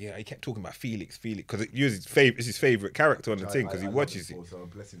 he's like, he kept talking about Felix, because it's his favourite character on the thing, because he watches it. So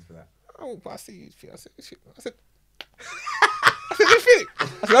blessings for that. Oh, but I see. I said, Felix.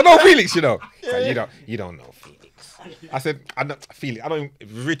 I said, I know Felix, you know. Like, you don't know Felix. I said, I know Felix. I don't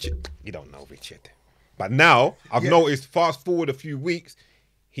Richard. You don't know Richard. But now I've noticed. Fast forward a few weeks,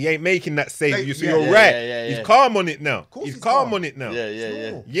 he ain't making that same. You see, you're right. He's calm on it now. He's calm on it now.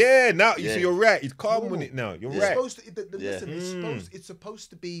 Yeah. Now you see, you're right. He's calm on it now. You're right. Listen, it's supposed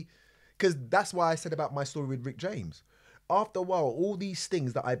to be, because that's why I said about my story with Rick James. After a while, all these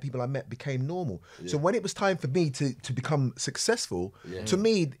things that people I met became normal. So when it was time for me to become successfone to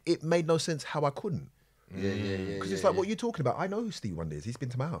me, it made no sense how I couldn't. Because it's like, what you're talking about? I know who Steve Wonder is. He's been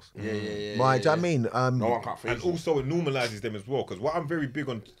to my house. Do you know what I mean? No one can't face and also it normalises them as well. Because what I'm very big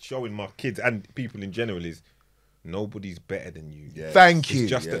on showing my kids and people in general is nobody's better than you. Yeah. Thank you. It's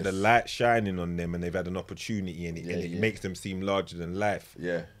just that the light's shining on them and they've had an opportunity and it makes them seem larger than life.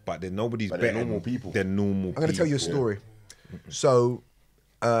 Yeah. But then nobody's better. They're normal people. They're normal people. I'm going to tell you a story. So,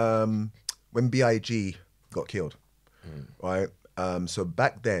 when B.I.G. got killed, right? So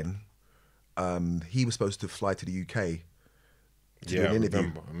back then, he was supposed to fly to the UK to do an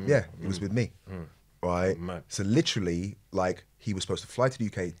interview. He was with me, right? So literally, like, he was supposed to fly to the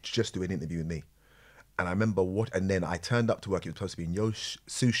UK to just do an interview with me. And I remember and then I turned up to work. It was supposed to be in Yo's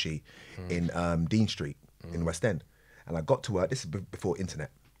Sushi in Dean Street in West End. And I got to work. This is before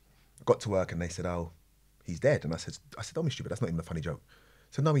internet. I got to work and they said, "Oh, he's dead." And I said, "Don't be stupid. That's not even a funny joke."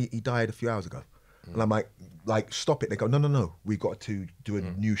 So no, he died a few hours ago. And I'm like, stop it. They go, no. We've got to do a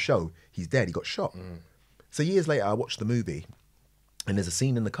new show. He's dead. He got shot. So years later, I watched the movie and there's a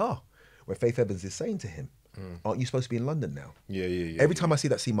scene in the car where Faith Evans is saying to him, "Aren't you supposed to be in London now?" Yeah. Every time I see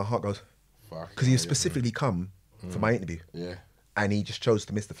that scene, my heart goes, because he had specifically come for my interview. Yeah. And he just chose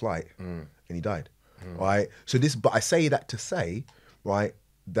to miss the flight and he died. Right? So but I say that to say, right,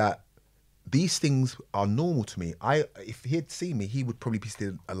 that these things are normal to me. If he had seen me, he would probably be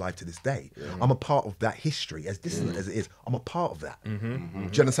still alive to this day. I'm a part of that history, as distant as it is. I'm a part of that. Do you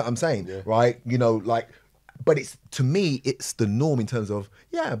understand what I'm saying? Yeah. Right? You know, like, but to me, it's the norm in terms of,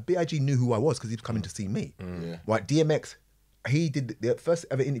 B.I.G. knew who I was because he was coming to see me. Right? DMX, he did the first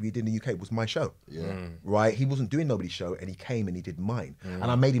ever interview he did in the UK was my show. Right? He wasn't doing nobody's show and he came and he did mine. And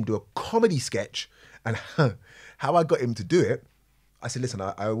I made him do a comedy sketch, and how I got him to do it, I said, "Listen,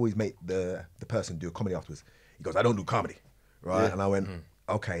 I always make the person do a comedy afterwards." He goes, "I don't do comedy." Right? And I went,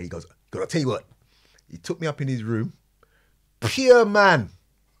 "Okay." He goes, "I'll tell you what." He took me up in his room, pure man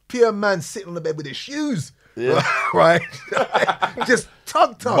sitting on the bed with his shoes. Right? Just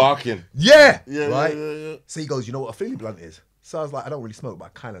tongue. Barking. Yeah. Right? Yeah. So he goes, "You know what a Philly blunt is?" So I was like, "I don't really smoke, but I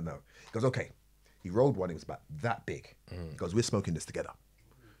kind of know." He goes, "Okay." He rolled one, it was about that big. He goes, "We're smoking this together.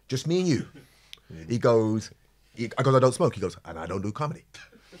 Just me and you." He goes, I don't smoke. He goes, "And I don't do comedy."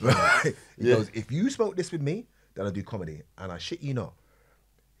 Right? He goes, "If you smoke this with me, then I do comedy." And I shit you not,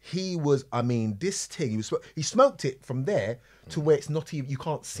 he was, this thing, he smoked it from there to where it's not even, you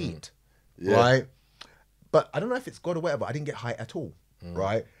can't see it. Right? But I don't know if it's God or whatever, I didn't get high at all.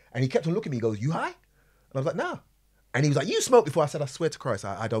 Right? And he kept on looking at me, he goes, "You high?" And I was like, "Nah." And he was like, "You smoked before?" I said, "I swear to Christ,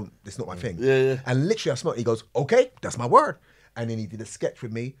 I don't, it's not my thing." And literally I smoked. He goes, "Okay, that's my word." And then he did a sketch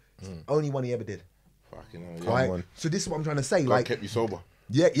with me. It's the only one he ever did. Fucking hell, right? So this is what I'm trying to say. God kept you sober.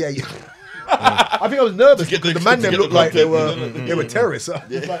 Yeah. I think I was nervous because the man them looked like they were terrorists.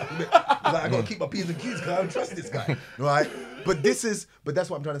 It's like I got to keep my P's and Q's because I don't trust this guy, right? But that's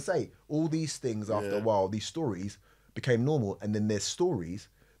what I'm trying to say. All these things after a while, these stories became normal, and then there's stories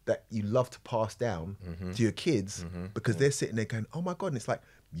that you love to pass down to your kids because they're sitting there going, "Oh my God!" And it's like,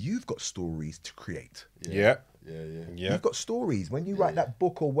 you've got stories to create. Yeah. You've got stories when you write that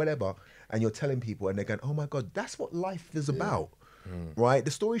book or whatever, and you're telling people, and they're going, "Oh my God, that's what life is about." Right?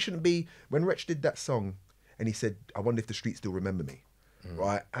 The story shouldn't be when Rich did that song and he said, "I wonder if the streets still remember me."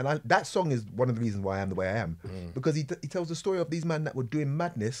 Right? And that song is one of the reasons why I am the way I am, because he tells the story of these men that were doing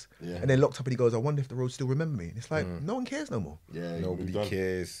madness and then locked up, and he goes, "I wonder if the roads still remember me." And it's like, no one cares no more. Nobody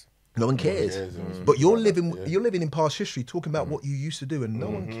cares. No one cares. But you're living in past history talking about what you used to do, and no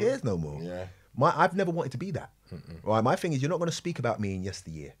one cares no more. I've never wanted to be that. Right? My thing is, you're not going to speak about me in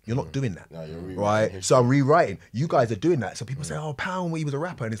yesteryear. You're not doing that. No, you're right? So I'm rewriting. You guys are doing that. So people say, "Oh, Pound, he was a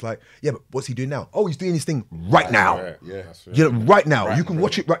rapper." And it's like, yeah, but what's he doing now? Oh, he's doing his thing right now. That's right. You know, right now. Right, you can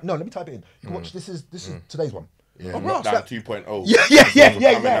watch it right now. Let me type it in. You can watch, this is today's one. Oh, Lockdown 2.0. Yeah.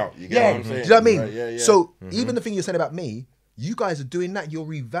 You get what I'm saying? Do you know what I mean? Right, so even the thing you're saying about me, you guys are doing that. You're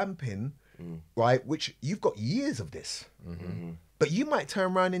revamping, right? Which you've got years of this. But you might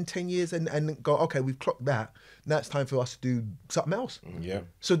turn around in 10 years and go, "Okay, we've clocked that. Now it's time for us to do something else."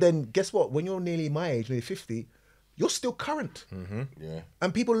 So then guess what? When you're nearly my age, nearly 50, you're still current.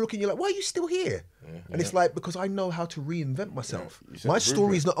 And people are looking at you like, "Why are you still here?" And it's like, because I know how to reinvent myself. My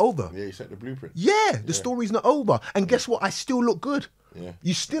story's not over. Yeah, you set the blueprint. The story's not over. And guess what? I still look good.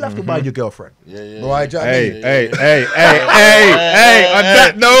 You still have to mind your girlfriend. Right? Hey, on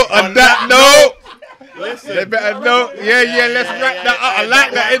that note. Listen, they better know. Let's wrap that up. I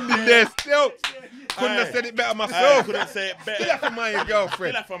like that ending there still. Couldn't have said it better myself. Couldn't say it better. Still have to mind your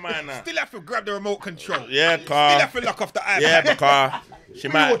girlfriend. Still have to mind her. Still have to grab the remote control. Yeah, car. Still have to lock off the iPad. Yeah, car. She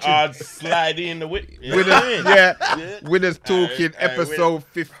might slide in the whip. Winners Talking, episode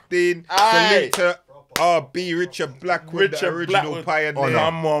 15. Salute to RB, Richard Blackwood, the original pioneer.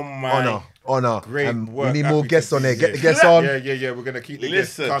 Come on, man. Honor. Great work. We need more guests on there. Get the guests on. Yeah. We're going to keep the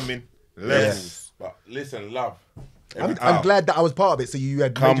guests coming. Levels. But listen, love. I'm glad that I was part of it. So you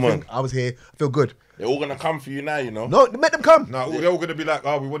had made you think I was here. I feel good. They're all gonna come for you now, you know. No, let them come. No, they're all gonna be like,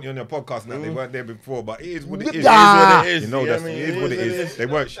 "Oh, we want you on your podcast now." They weren't there before, but it is what it is. Ah. It is what it is. You know, it is what it is. They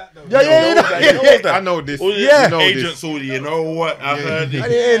weren't. Yeah. I know this. Yeah, agents, all you know what I heard. I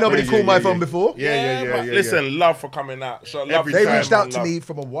didn't hear nobody call my phone before. Yeah. Listen, love for coming out. They reached out to me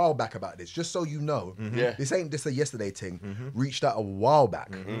from a while back about this, just so you know. Yeah, this ain't just a yesterday thing. Reached out a while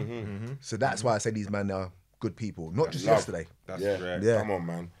back, so that's why I say these men are good people, not just yesterday. That's right. Yeah. Come on,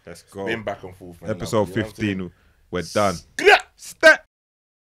 man. Let's go. Been back and forth. Man. Episode 15. We're done. Step.